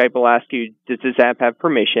Skype. Skype will ask you, does this app have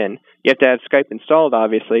permission? You have to have Skype installed,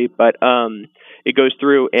 obviously, but it goes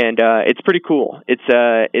through, and it's pretty cool. It's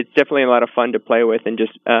definitely a lot of fun to play with and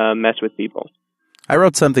just mess with people. I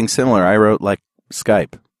wrote something similar. I wrote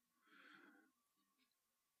Skype.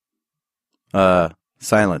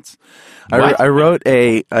 Silence. I wrote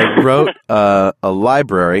a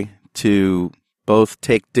library to both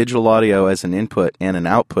take digital audio as an input and an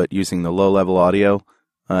output using the low-level audio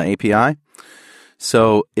API.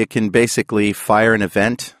 So it can basically fire an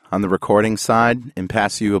event on the recording side and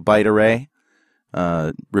pass you a byte array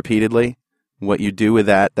repeatedly. What you do with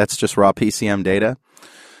that's just raw PCM data.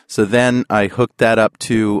 So then I hooked that up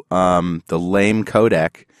to the LAME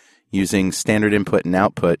codec using standard input and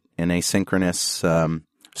output in asynchronous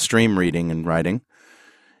stream reading and writing,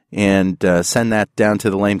 and send that down to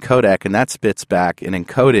the LAME codec, and that spits back an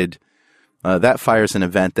encoded, that fires an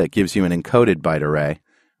event that gives you an encoded byte array,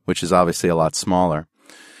 which is obviously a lot smaller.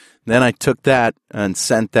 Then I took that and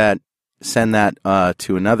send that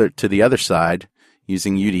to the other side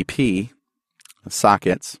using UDP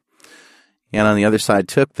sockets, and on the other side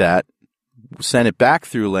took that, sent it back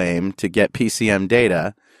through LAME to get PCM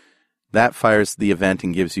data. That fires the event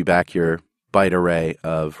and gives you back your byte array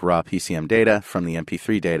of raw PCM data from the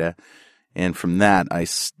MP3 data. And from that,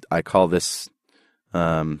 I call this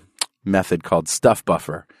method called stuff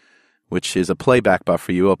buffer, which is a playback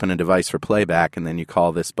buffer. You open a device for playback, and then you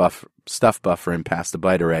call this stuff buffer and pass the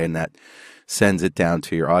byte array, and that sends it down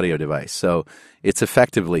to your audio device. So it's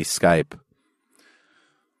effectively Skype,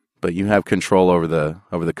 but you have control over the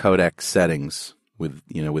codec settings with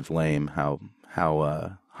LAME, how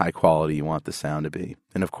high quality you want the sound to be.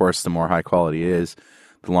 And of course, the more high quality it is,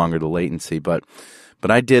 the longer the latency. But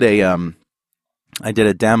I did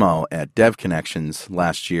a demo at Dev Connections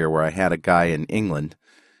last year where I had a guy in England,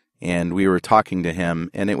 and we were talking to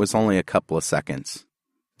him, and it was only a couple of seconds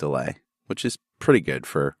delay, which is pretty good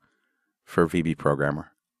for a VB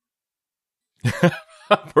programmer.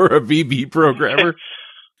 For a VB programmer?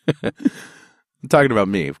 I'm talking about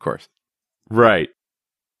me, of course. Right.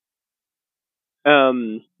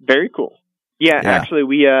 Very cool. Yeah, actually,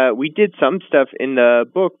 we did some stuff in the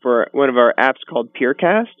book for one of our apps called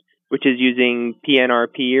Peercast, which is using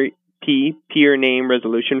PNRP, Peer Name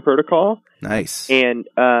Resolution Protocol. Nice. And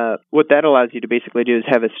what that allows you to basically do is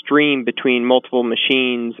have a stream between multiple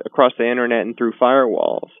machines across the internet and through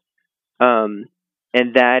firewalls. And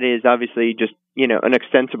that is obviously just, an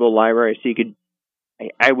extensible library, so you could,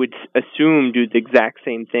 I would assume, do the exact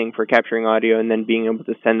same thing for capturing audio and then being able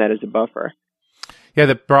to send that as a buffer. Yeah,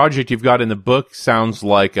 the project you've got in the book sounds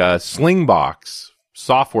like a Slingbox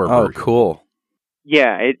software version. Oh, cool.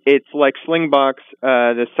 Yeah, it's like Slingbox,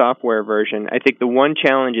 the software version. I think the one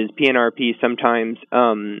challenge is PNRP sometimes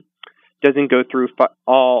doesn't go through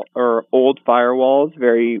all or old firewalls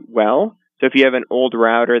very well. So if you have an old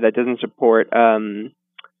router that doesn't support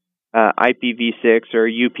IPv6 or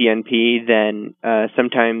UPnP, then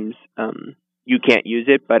sometimes you can't use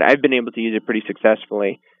it. But I've been able to use it pretty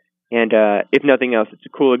successfully. And if nothing else, it's a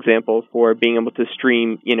cool example for being able to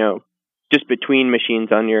stream, just between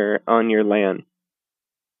machines on your LAN.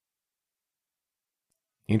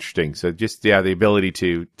 Interesting. So just, the ability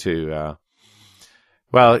to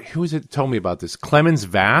well, who was it that told me about this? Clemens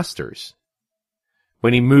Vasters.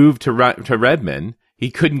 When he moved to Redmond, he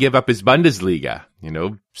couldn't give up his Bundesliga.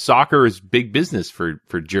 Soccer is big business for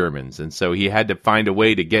Germans. And so he had to find a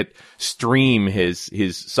way to stream his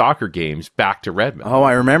soccer games back to Redmond. Oh,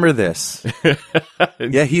 I remember this.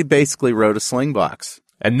 Yeah, he basically wrote a Slingbox.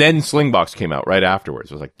 And then Slingbox came out right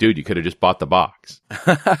afterwards. I was like, dude, you could have just bought the box.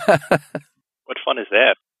 What fun is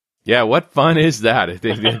that? Yeah, what fun is that?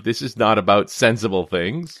 This is not about sensible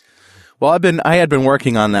things. Well, I had been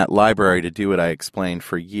working on that library to do what I explained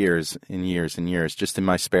for years and years and years, just in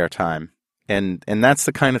my spare time. And that's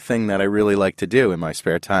the kind of thing that I really like to do in my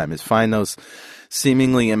spare time, is find those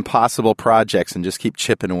seemingly impossible projects and just keep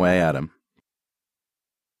chipping away at them.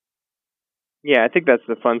 Yeah, I think that's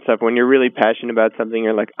the fun stuff. When you're really passionate about something,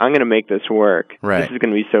 you're like, I'm going to make this work. Right. This is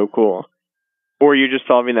going to be so cool. Or you're just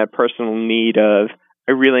solving that personal need of,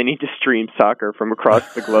 I really need to stream soccer from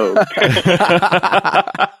across the globe.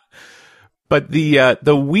 But the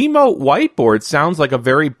Wiimote whiteboard sounds like a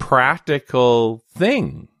very practical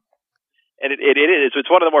thing. And it is. It's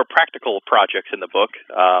one of the more practical projects in the book.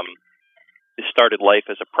 It started life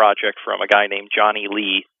as a project from a guy named Johnny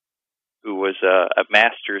Lee, who was a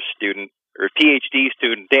master's student or a PhD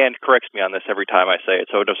student. Dan corrects me on this every time I say it.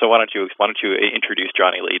 So why don't you introduce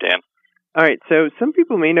Johnny Lee, Dan? All right. So some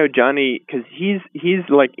people may know Johnny because he's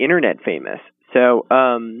like internet famous. So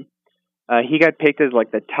he got picked as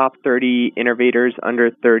like the top 30 innovators under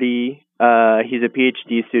 30. He's a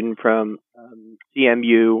PhD student from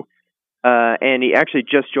CMU. And he actually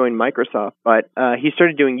just joined Microsoft, but he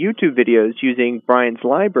started doing YouTube videos using Brian's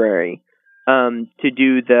library to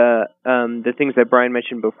do the things that Brian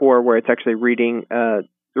mentioned before, where it's actually reading the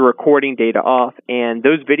recording data off. And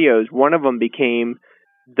those videos, one of them became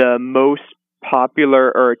the most popular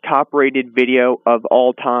or top-rated video of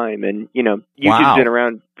all time. And YouTube's been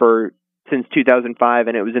around since 2005,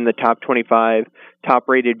 and it was in the top 25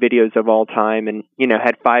 top-rated videos of all time, and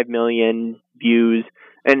had 5 million views.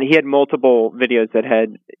 And he had multiple videos that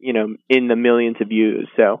had, in the millions of views.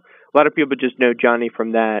 So a lot of people just know Johnny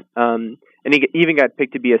from that. And he even got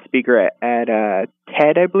picked to be a speaker at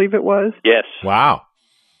TED, I believe it was. Yes. Wow.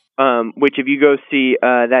 Which, if you go see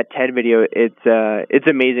that TED video, it's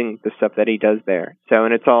amazing the stuff that he does there. So,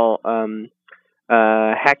 and it's all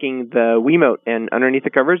hacking the Wiimote, and underneath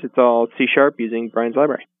the covers, it's all C# using Brian's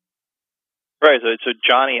library. Right. So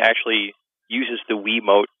Johnny actually uses the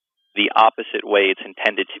Wiimote the opposite way it's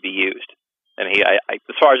intended to be used. And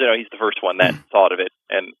as far as I know, he's the first one that thought of it,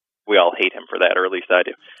 and we all hate him for that, or at least I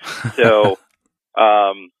do. So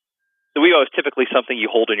the Wiimote is typically something you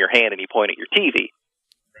hold in your hand and you point at your TV.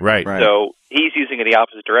 Right. So he's using it the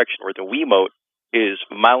opposite direction, where the Wiimote is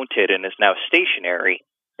mounted and is now stationary,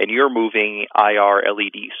 and you're moving IR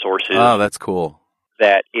LED sources. Oh, that's cool.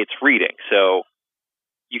 That it's reading. So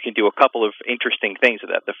you can do a couple of interesting things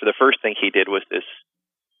with that. The first thing he did was this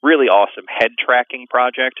really awesome head tracking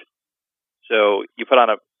project. So you put on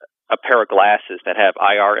a pair of glasses that have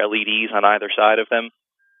IR LEDs on either side of them.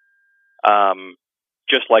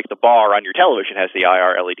 Just like the bar on your television has the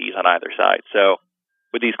IR LEDs on either side. So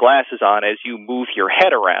with these glasses on, as you move your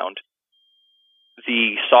head around,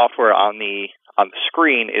 the software on the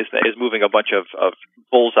screen is moving a bunch of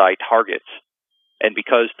bullseye targets. And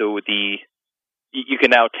because the you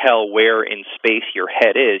can now tell where in space your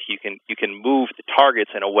head is. You can move the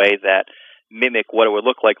targets in a way that mimic what it would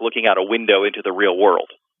look like looking out a window into the real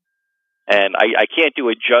world. And I can't do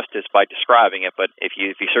it justice by describing it, but if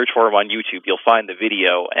you search for them on YouTube, you'll find the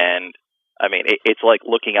video, and I mean, it's like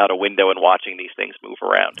looking out a window and watching these things move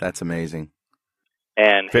around. That's amazing.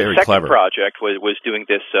 And Very his second clever project was doing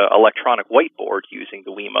this electronic whiteboard using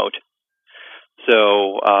the Wiimote.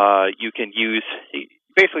 So you can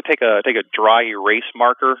basically take a dry erase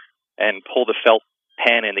marker and pull the felt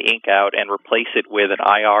pen and the ink out and replace it with an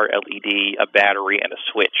IR LED, a battery, and a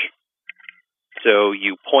switch. So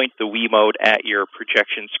you point the Wiimote at your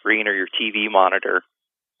projection screen or your TV monitor,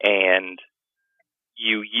 and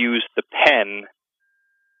you use the pen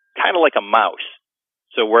kind of like a mouse.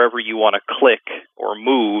 So wherever you want to click or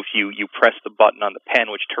move, you press the button on the pen,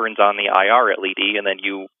 which turns on the IR LED, and then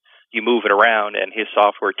you move it around, and his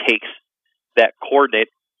software takes that coordinate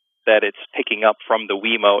that it's picking up from the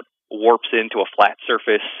Wiimote, warps into a flat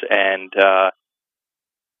surface, and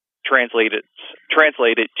translate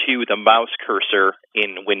it to the mouse cursor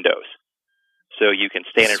in Windows. So you can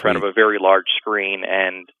stand in front of a very large screen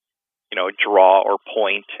and, draw or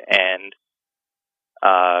point and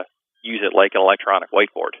use it like an electronic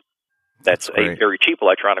whiteboard. That's a very cheap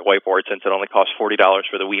electronic whiteboard, since it only costs $40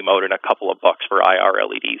 for the Wiimote and a couple of bucks for IR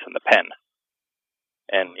LEDs and the pen.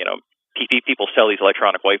 And, people sell these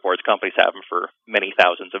electronic whiteboards. Companies have them for many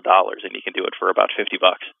thousands of dollars, and you can do it for about $50.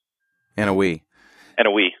 And a Wii.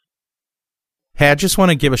 Hey, I just want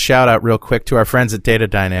to give a shout-out real quick to our friends at Data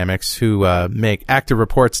Dynamics who make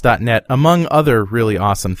ActiveReports.net, among other really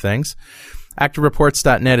awesome things.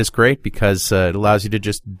 ActiveReports.net is great because it allows you to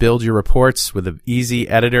just build your reports with an easy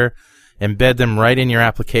editor, embed them right in your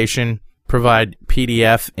application, provide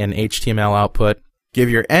PDF and HTML output, give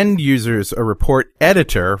your end users a report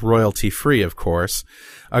editor, royalty-free, of course,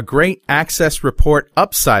 a great access report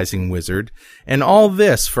upsizing wizard, and all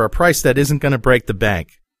this for a price that isn't going to break the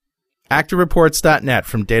bank. ActiveReports.net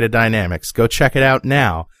from Data Dynamics. Go check it out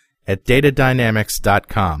now at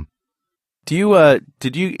datadynamics.com.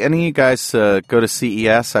 Did any of you guys go to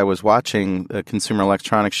CES? I was watching the Consumer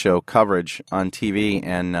Electronics Show coverage on TV,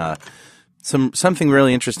 and something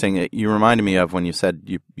really interesting that you reminded me of when you said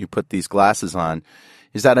you put these glasses on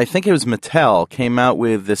is that I think it was Mattel came out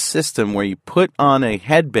with this system where you put on a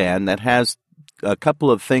headband that has a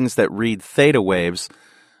couple of things that read theta waves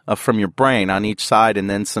from your brain on each side, and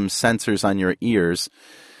then some sensors on your ears.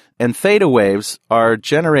 And theta waves are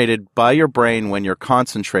generated by your brain when you're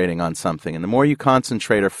concentrating on something. And the more you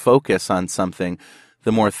concentrate or focus on something,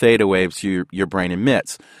 the more theta waves your brain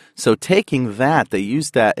emits. So taking that, they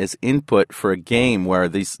use that as input for a game where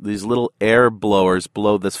these little air blowers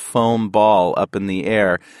blow this foam ball up in the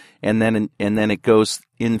air, and then it goes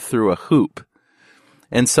in through a hoop.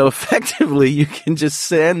 And so effectively, you can just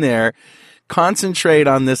stand there, concentrate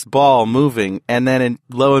on this ball moving, and then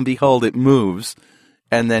lo and behold, it moves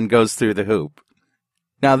and then goes through the hoop.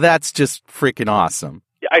 Now, that's just freaking awesome.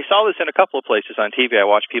 Yeah, I saw this in a couple of places on TV. I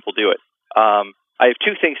watched people do it. I have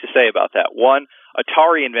two things to say about that. One,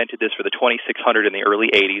 Atari invented this for the 2600 in the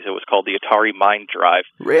early 80s. It was called the Atari Mind Drive.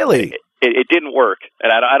 Really? It didn't work,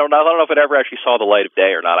 and I don't know if it ever actually saw the light of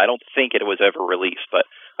day or not. I don't think it was ever released, but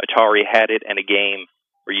Atari had it in a game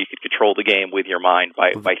where you could control the game with your mind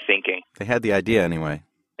by thinking. They had the idea anyway.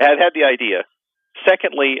 Had the idea.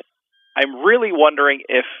 Secondly, I'm really wondering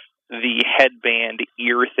if the headband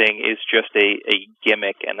ear thing is just a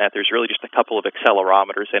gimmick, and that there's really just a couple of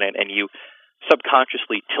accelerometers in it, and you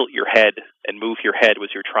subconsciously tilt your head and move your head as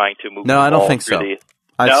you're trying to move. No, I don't think so.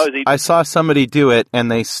 I saw somebody do it,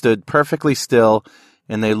 and they stood perfectly still,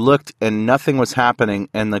 and they looked, and nothing was happening,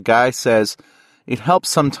 and the guy says, it helps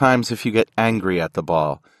sometimes if you get angry at the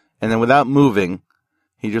ball. And then without moving,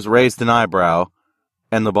 he just raised an eyebrow,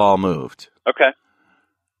 and the ball moved. Okay.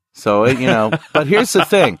 So, but here's the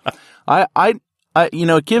thing.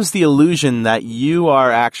 It gives the illusion that you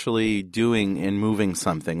are actually doing and moving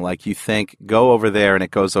something. Like you think, go over there and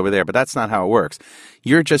it goes over there. But that's not how it works.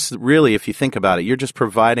 You're just really, if you think about it, you're just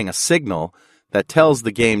providing a signal that tells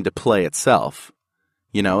the game to play itself.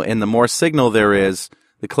 And the more signal there is,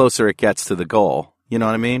 the closer it gets to the goal. You know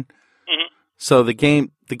what I mean? Mm-hmm. So the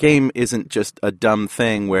game isn't just a dumb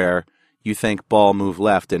thing where you think ball move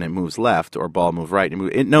left and it moves left, or ball move right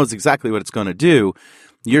and it knows exactly what it's going to do.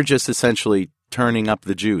 You're just essentially turning up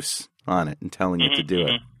the juice on it and telling it to do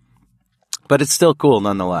it. But it's still cool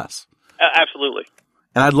nonetheless. Absolutely.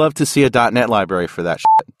 And I'd love to see a .NET library for that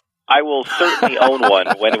shit. I will certainly own one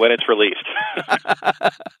when it's released.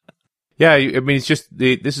 Yeah, I mean, it's just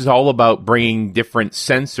this is all about bringing different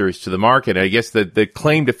sensors to the market. I guess the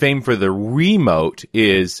claim to fame for the remote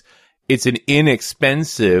is it's an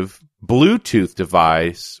inexpensive Bluetooth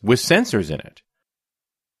device with sensors in it.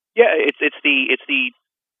 Yeah, it's the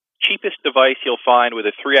cheapest device you'll find with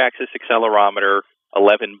a 3-axis accelerometer,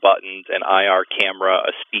 11 buttons, an IR camera,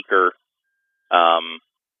 a speaker.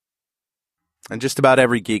 And just about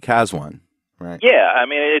every geek has one, right? Yeah, I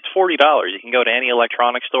mean, it's $40. You can go to any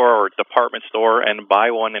electronics store or department store and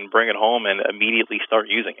buy one and bring it home and immediately start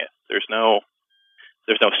using it. There's no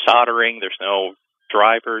soldering, there's no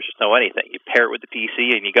drivers, there's no anything. You pair it with the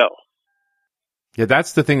PC and you go. Yeah,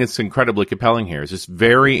 that's the thing that's incredibly compelling here, is this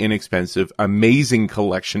very inexpensive, amazing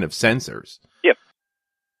collection of sensors. Yep.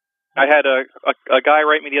 I had a guy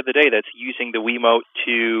write me the other day that's using the Wiimote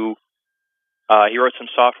to, he wrote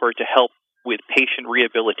some software to help with patient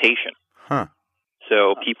rehabilitation. Huh.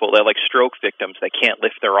 So people that like stroke victims that can't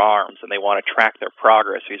lift their arms and they want to track their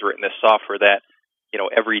progress. He's written this software that,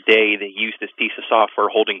 every day they use this piece of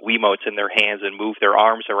software holding Wiimotes in their hands and move their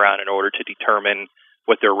arms around in order to determine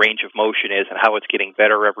what their range of motion is and how it's getting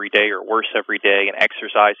better every day or worse every day, and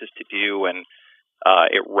exercises to do, and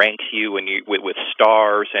it ranks you and with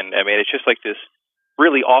stars. And I mean, it's just like this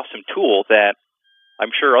really awesome tool that I'm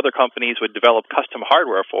sure other companies would develop custom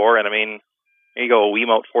hardware for. And I mean, there you go, a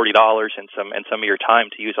Wiimote, $40 and some of your time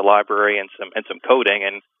to use a library and some coding,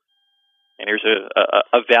 and here's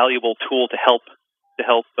a valuable tool to help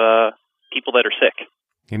people that are sick.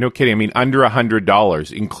 No kidding. I mean, under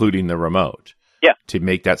 $100, including the remote. Yeah. To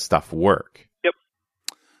make that stuff work. Yep.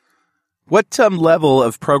 What level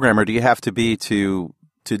of programmer do you have to be to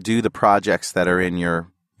do the projects that are in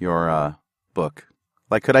your book?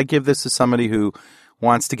 Like, could I give this to somebody who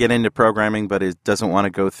wants to get into programming but doesn't want to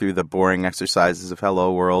go through the boring exercises of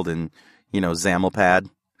Hello World and, XAML-Pad?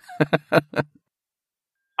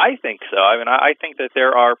 I think so. I mean, I think that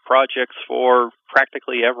there are projects for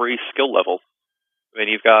practically every skill level. I mean,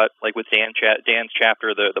 you've got, like with Dan's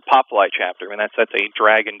chapter, the Popfly chapter. I mean, that's a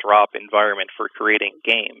drag and drop environment for creating a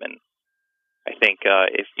game. And I think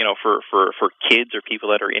if for kids or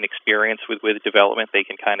people that are inexperienced with development, they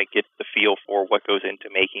can kind of get the feel for what goes into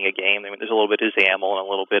making a game. I mean, there's a little bit of XAML and a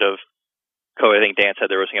little bit of code. I think Dan said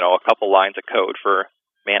there was a couple lines of code for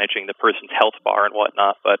managing the person's health bar and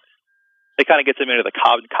whatnot, but it kind of gets them into the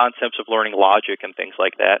concepts of learning logic and things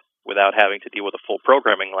like that without having to deal with a full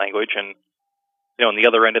programming language. And on the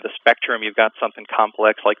other end of the spectrum, you've got something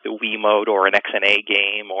complex like the Wiimote or an XNA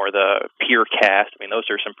game or the Peercast. I mean, those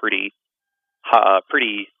are some pretty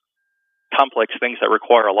complex things that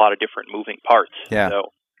require a lot of different moving parts. Yeah.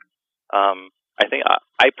 So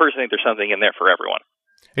I personally think there's something in there for everyone.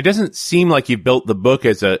 It doesn't seem like you've built the book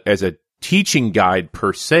as a teaching guide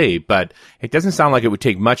per se, but it doesn't sound like it would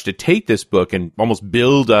take much to take this book and almost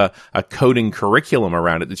build a coding curriculum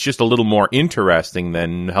around it. It's just a little more interesting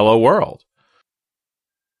than Hello World.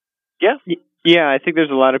 Yeah, I think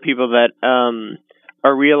there's a lot of people that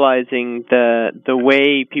are realizing the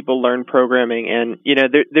way people learn programming, and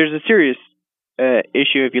there's a serious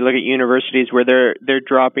issue if you look at universities where they're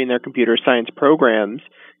dropping their computer science programs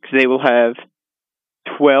because they will have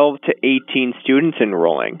 12 to 18 students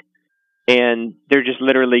enrolling, and they're just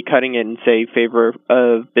literally cutting it in favor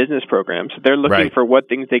of business programs. So they're looking for what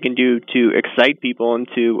things they can do to excite people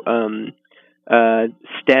into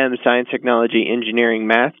STEM, science, technology, engineering,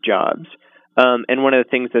 math jobs. And one of the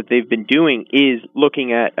things that they've been doing is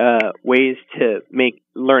looking at ways to make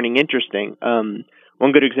learning interesting.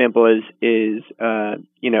 One good example is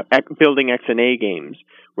building XNA games,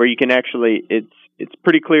 where you can actually it's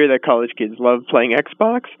pretty clear that college kids love playing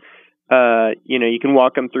Xbox. You can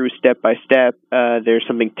walk them through step by step. There's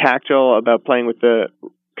something tactile about playing with the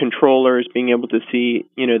controllers, being able to see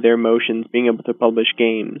their motions, being able to publish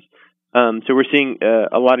games. So we're seeing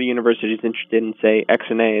a lot of universities interested in, say,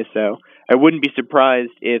 XNA. So I wouldn't be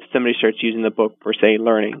surprised if somebody starts using the book for, say,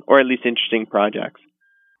 learning, or at least interesting projects.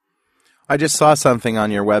 I just saw something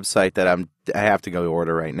on your website that I have to go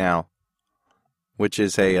order right now, which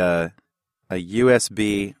is a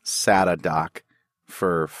USB SATA dock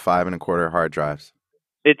for 5 1/4 hard drives.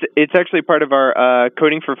 It's actually part of our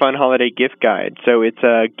Coding for Fun holiday gift guide. So it's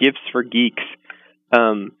gifts for geeks.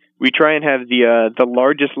 We try and have the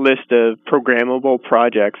largest list of programmable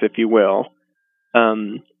projects, if you will,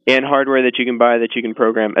 and hardware that you can buy that you can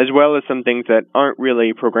program, as well as some things that aren't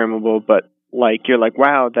really programmable, but you're like,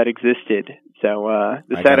 wow, that existed. So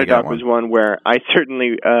the SATA dock was one where I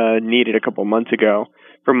certainly needed a couple months ago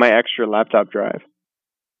for my extra laptop drive.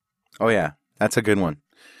 Oh yeah, that's a good one.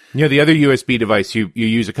 The other USB device you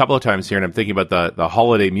use a couple of times here, and I'm thinking about the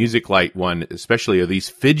holiday music light one, especially, are these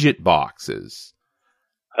fidget boxes.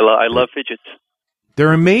 I love fidgets.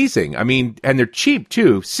 They're amazing. I mean, and they're cheap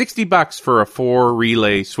too. $60 for a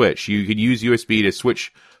 4-relay switch. You could use USB to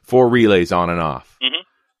switch 4 relays on and off. Mm-hmm.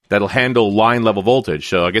 That'll handle line level voltage.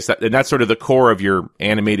 So I guess that's sort of the core of your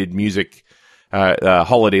animated music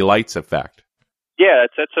holiday lights effect. Yeah,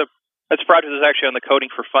 that's a project that's actually on the Coding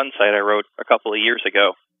for Fun site I wrote a couple of years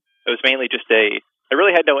ago. It was mainly just I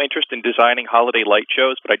really had no interest in designing holiday light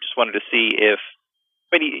shows, but I just wanted to see if,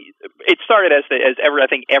 it started as I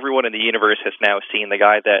think everyone in the universe has now seen the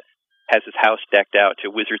guy that has his house decked out to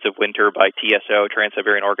Wizards of Winter by TSO,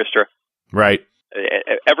 Trans-Siberian Orchestra. Right.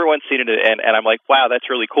 Everyone's seen it, and I'm like, wow, that's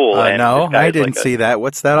really cool. No, I didn't see that.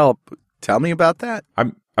 What's that all? Tell me about that.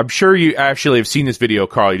 I'm sure you actually have seen this video,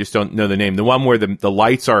 Carl. You just don't know the name. The one where the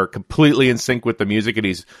lights are completely in sync with the music, and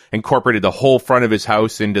he's incorporated the whole front of his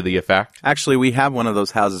house into the effect. Actually, we have one of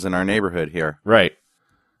those houses in our neighborhood here. Right.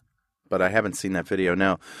 But I haven't seen that video,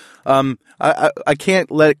 no. I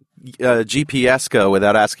can't let GPS go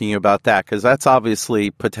without asking you about that, because that's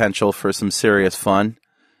obviously potential for some serious fun.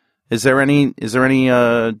 Is there any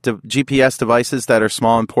GPS devices that are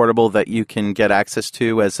small and portable that you can get access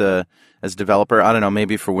to as a developer? I don't know,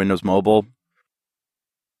 maybe for Windows Mobile.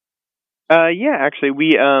 Yeah, actually,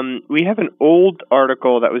 we have an old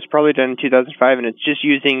article that was probably done in 2005, and it's just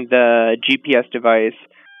using the GPS device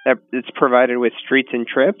that's provided with Streets and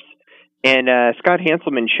Trips. And Scott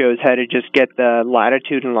Hanselman shows how to just get the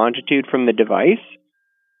latitude and longitude from the device.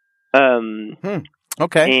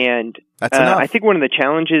 Okay. And that's enough. I think one of the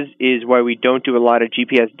challenges is why we don't do a lot of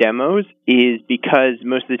GPS demos is because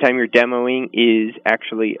most of the time you're demoing is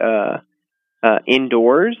actually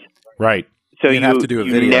indoors. Right. So You'd have to do a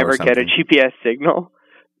video you never or get a GPS signal.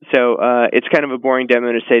 So it's kind of a boring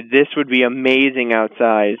demo to say this would be amazing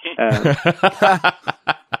outside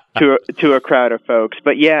to a crowd of folks.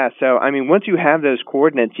 But yeah, so I mean, once you have those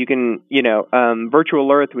coordinates, you can,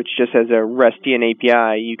 Virtual Earth, which just has a RESTian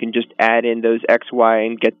API, you can just add in those X, Y,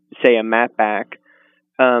 and get, say, a map back.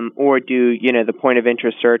 Or do, the point of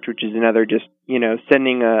interest search, which is another just,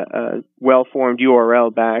 sending a well-formed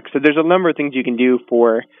URL back. So there's a number of things you can do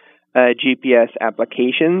for GPS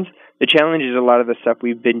applications. The challenge is a lot of the stuff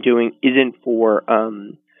we've been doing isn't for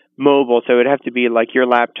mobile, so it'd have to be like your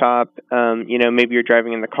laptop, maybe you're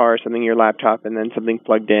driving in the car or something, your laptop, and then something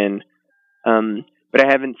plugged in. But I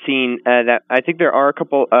haven't seen that. I think there are a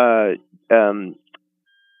couple, trying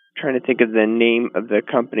to think of the name of the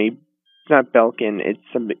company. It's not Belkin, it's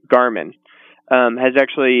Garmin, has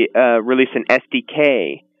actually released an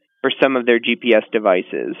SDK for some of their GPS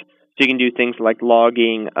devices. So you can do things like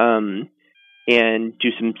logging and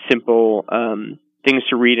do some simple things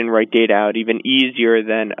to read and write data out, even easier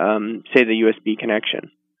than, say, the USB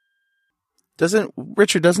connection. Doesn't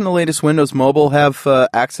the latest Windows Mobile have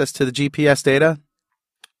access to the GPS data?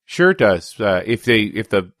 Sure it does. If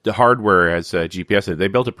the hardware has GPS, they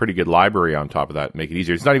built a pretty good library on top of that to make it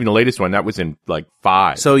easier. It's not even the latest one. That was in like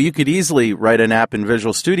 5. So you could easily write an app in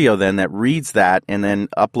Visual Studio then that reads that and then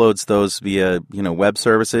uploads those via, web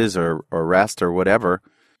services or REST or whatever.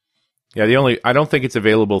 Yeah, I don't think it's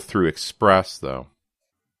available through Express though.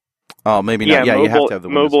 Oh, maybe not. Yeah, mobile, you have to have the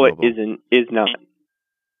Windows mobile. Is not.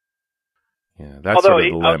 Yeah, that's although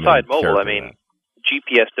sort of the outside mobile, I mean,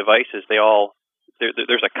 GPS devices, they all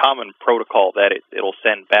there's a common protocol that it'll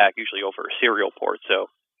send back, usually over a serial port. So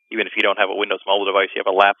even if you don't have a Windows Mobile device, you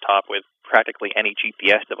have a laptop with practically any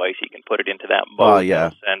GPS device, you can put it into that mode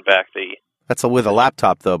and send back the... That's with a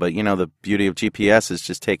laptop, though, but, the beauty of GPS is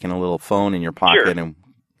just taking a little phone in your pocket. Sure. And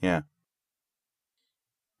yeah.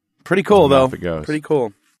 Pretty cool, though. Off it goes. Pretty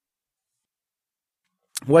cool.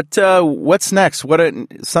 What's next?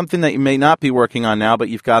 Something that you may not be working on now, but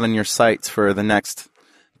you've got on your sights for the next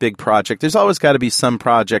big project. There's always got to be some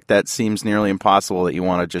project that seems nearly impossible that you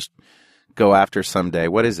want to just go after someday.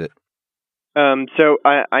 What is it? So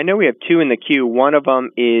I know we have 2 in the queue. One of them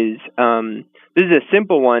is this is a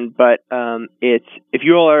simple one, but it's if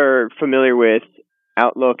you all are familiar with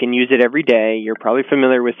Outlook and use it every day, you're probably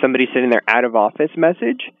familiar with somebody sending their out of office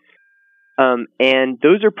message. And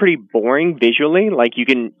those are pretty boring visually. Like you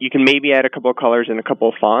can maybe add a couple of colors and a couple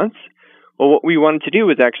of fonts. Well, what we wanted to do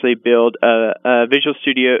was actually build a Visual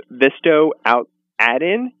Studio Visto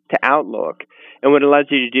add-in to Outlook. And what it allows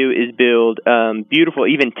you to do is build beautiful,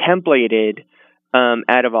 even templated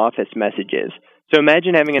out-of-office messages. So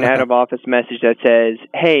imagine having an out-of-office message that says,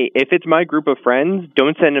 hey, if it's my group of friends,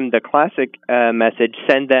 don't send them the classic message.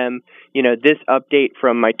 Send them, this update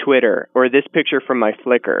from my Twitter or this picture from my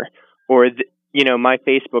Flickr or, my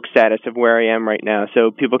Facebook status of where I am right now so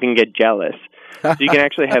people can get jealous. So you can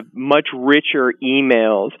actually have much richer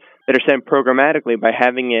emails that are sent programmatically by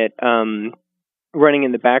having it running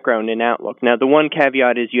in the background in Outlook. Now, the one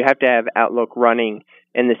caveat is you have to have Outlook running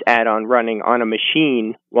and this add-on running on a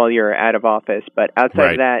machine while you're out of office. But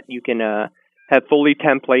outside of that, you can have fully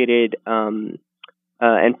templated and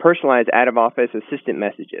personalized out-of-office assistant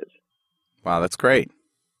messages. Wow, that's great.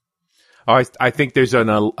 Oh, I think there's an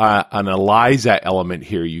Eliza element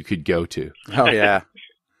here you could go to. Oh yeah.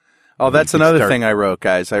 Oh, that's another thing I wrote,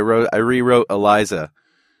 guys. I rewrote Eliza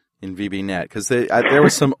in VBNet because there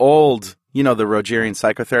was some old, the Rogerian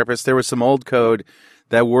psychotherapist. There was some old code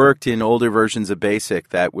that worked in older versions of BASIC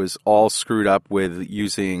that was all screwed up with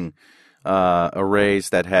using arrays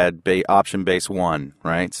that had option base 1,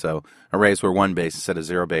 right? So arrays were 1 base instead of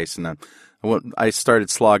 0 base, and I started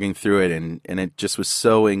slogging through it, and it just was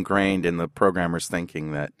so ingrained in the programmer's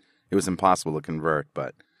thinking that it was impossible to convert.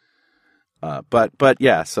 But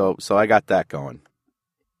yeah, so I got that going.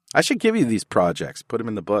 I should give you these projects. Put them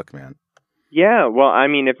in the book, man. Yeah, well, I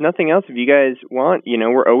mean, if nothing else, if you guys want,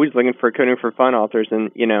 we're always looking for Coding for Fun authors,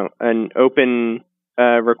 and an open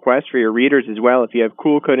request for your readers as well. If you have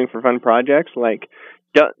cool Coding for Fun projects, like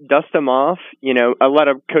dust them off. A lot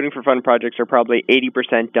of Coding for Fun projects are probably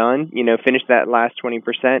 80% done. Finish that last 20%,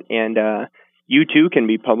 and you too can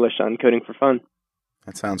be published on Coding for Fun.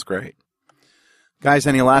 That sounds great. Guys,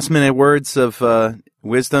 any last-minute words of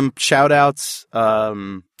wisdom, shout-outs?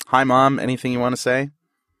 Hi, Mom, anything you want to say?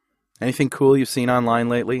 Anything cool you've seen online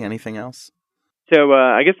lately? Anything else? So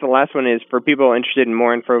I guess the last one is for people interested in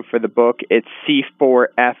more info for the book, it's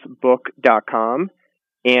c4fbook.com.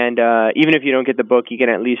 And even if you don't get the book, you can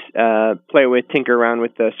at least play with, tinker around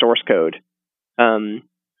with the source code and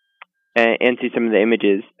see some of the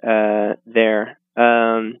images there.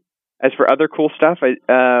 As for other cool stuff,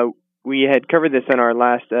 we had covered this on our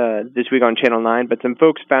last This Week on Channel 9, but some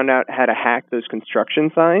folks found out how to hack those construction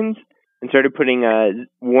signs and started putting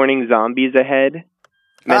warning zombies ahead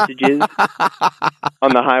messages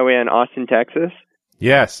on the highway in Austin, Texas.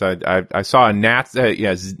 Yes, I saw a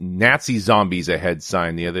Nazi zombies ahead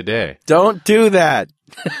sign the other day. Don't do that.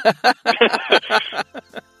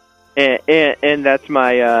 and that's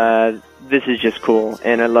my this is just cool,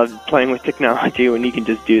 and I love playing with technology when you can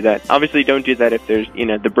just do that. Obviously, don't do that if there's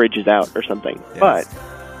the bridge is out or something. Yes. But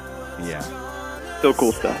yeah, still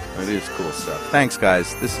cool stuff. It is cool stuff. Thanks,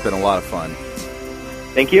 guys. This has been a lot of fun.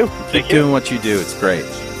 Thank you. Keep doing what you do. It's great.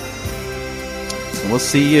 And we'll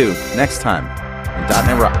see you next time on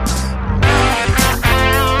 .NET Rocks.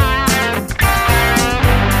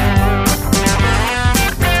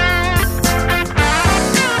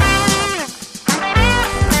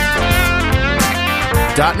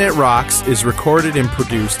 .NET Rocks is recorded and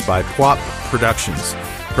produced by PWOP Productions,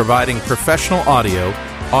 providing professional audio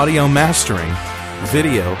mastering,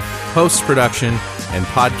 video, post-production, and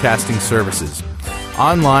podcasting services.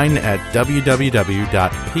 Online at www.pwop.com.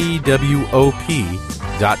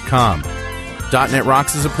 .NET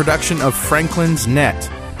Rocks is a production of Franklin's Net,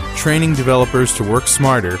 training developers to work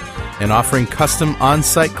smarter and offering custom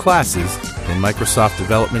on-site classes in Microsoft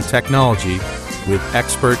development technology with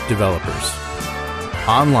expert developers.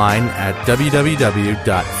 Online at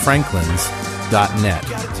www.franklins.net.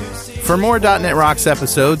 For more .NET Rocks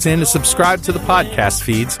episodes and to subscribe to the podcast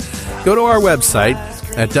feeds, go to our website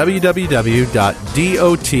at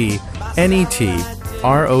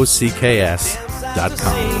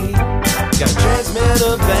www.dotnetrocks.com. Got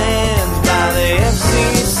transmitter banned by the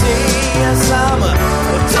FCC.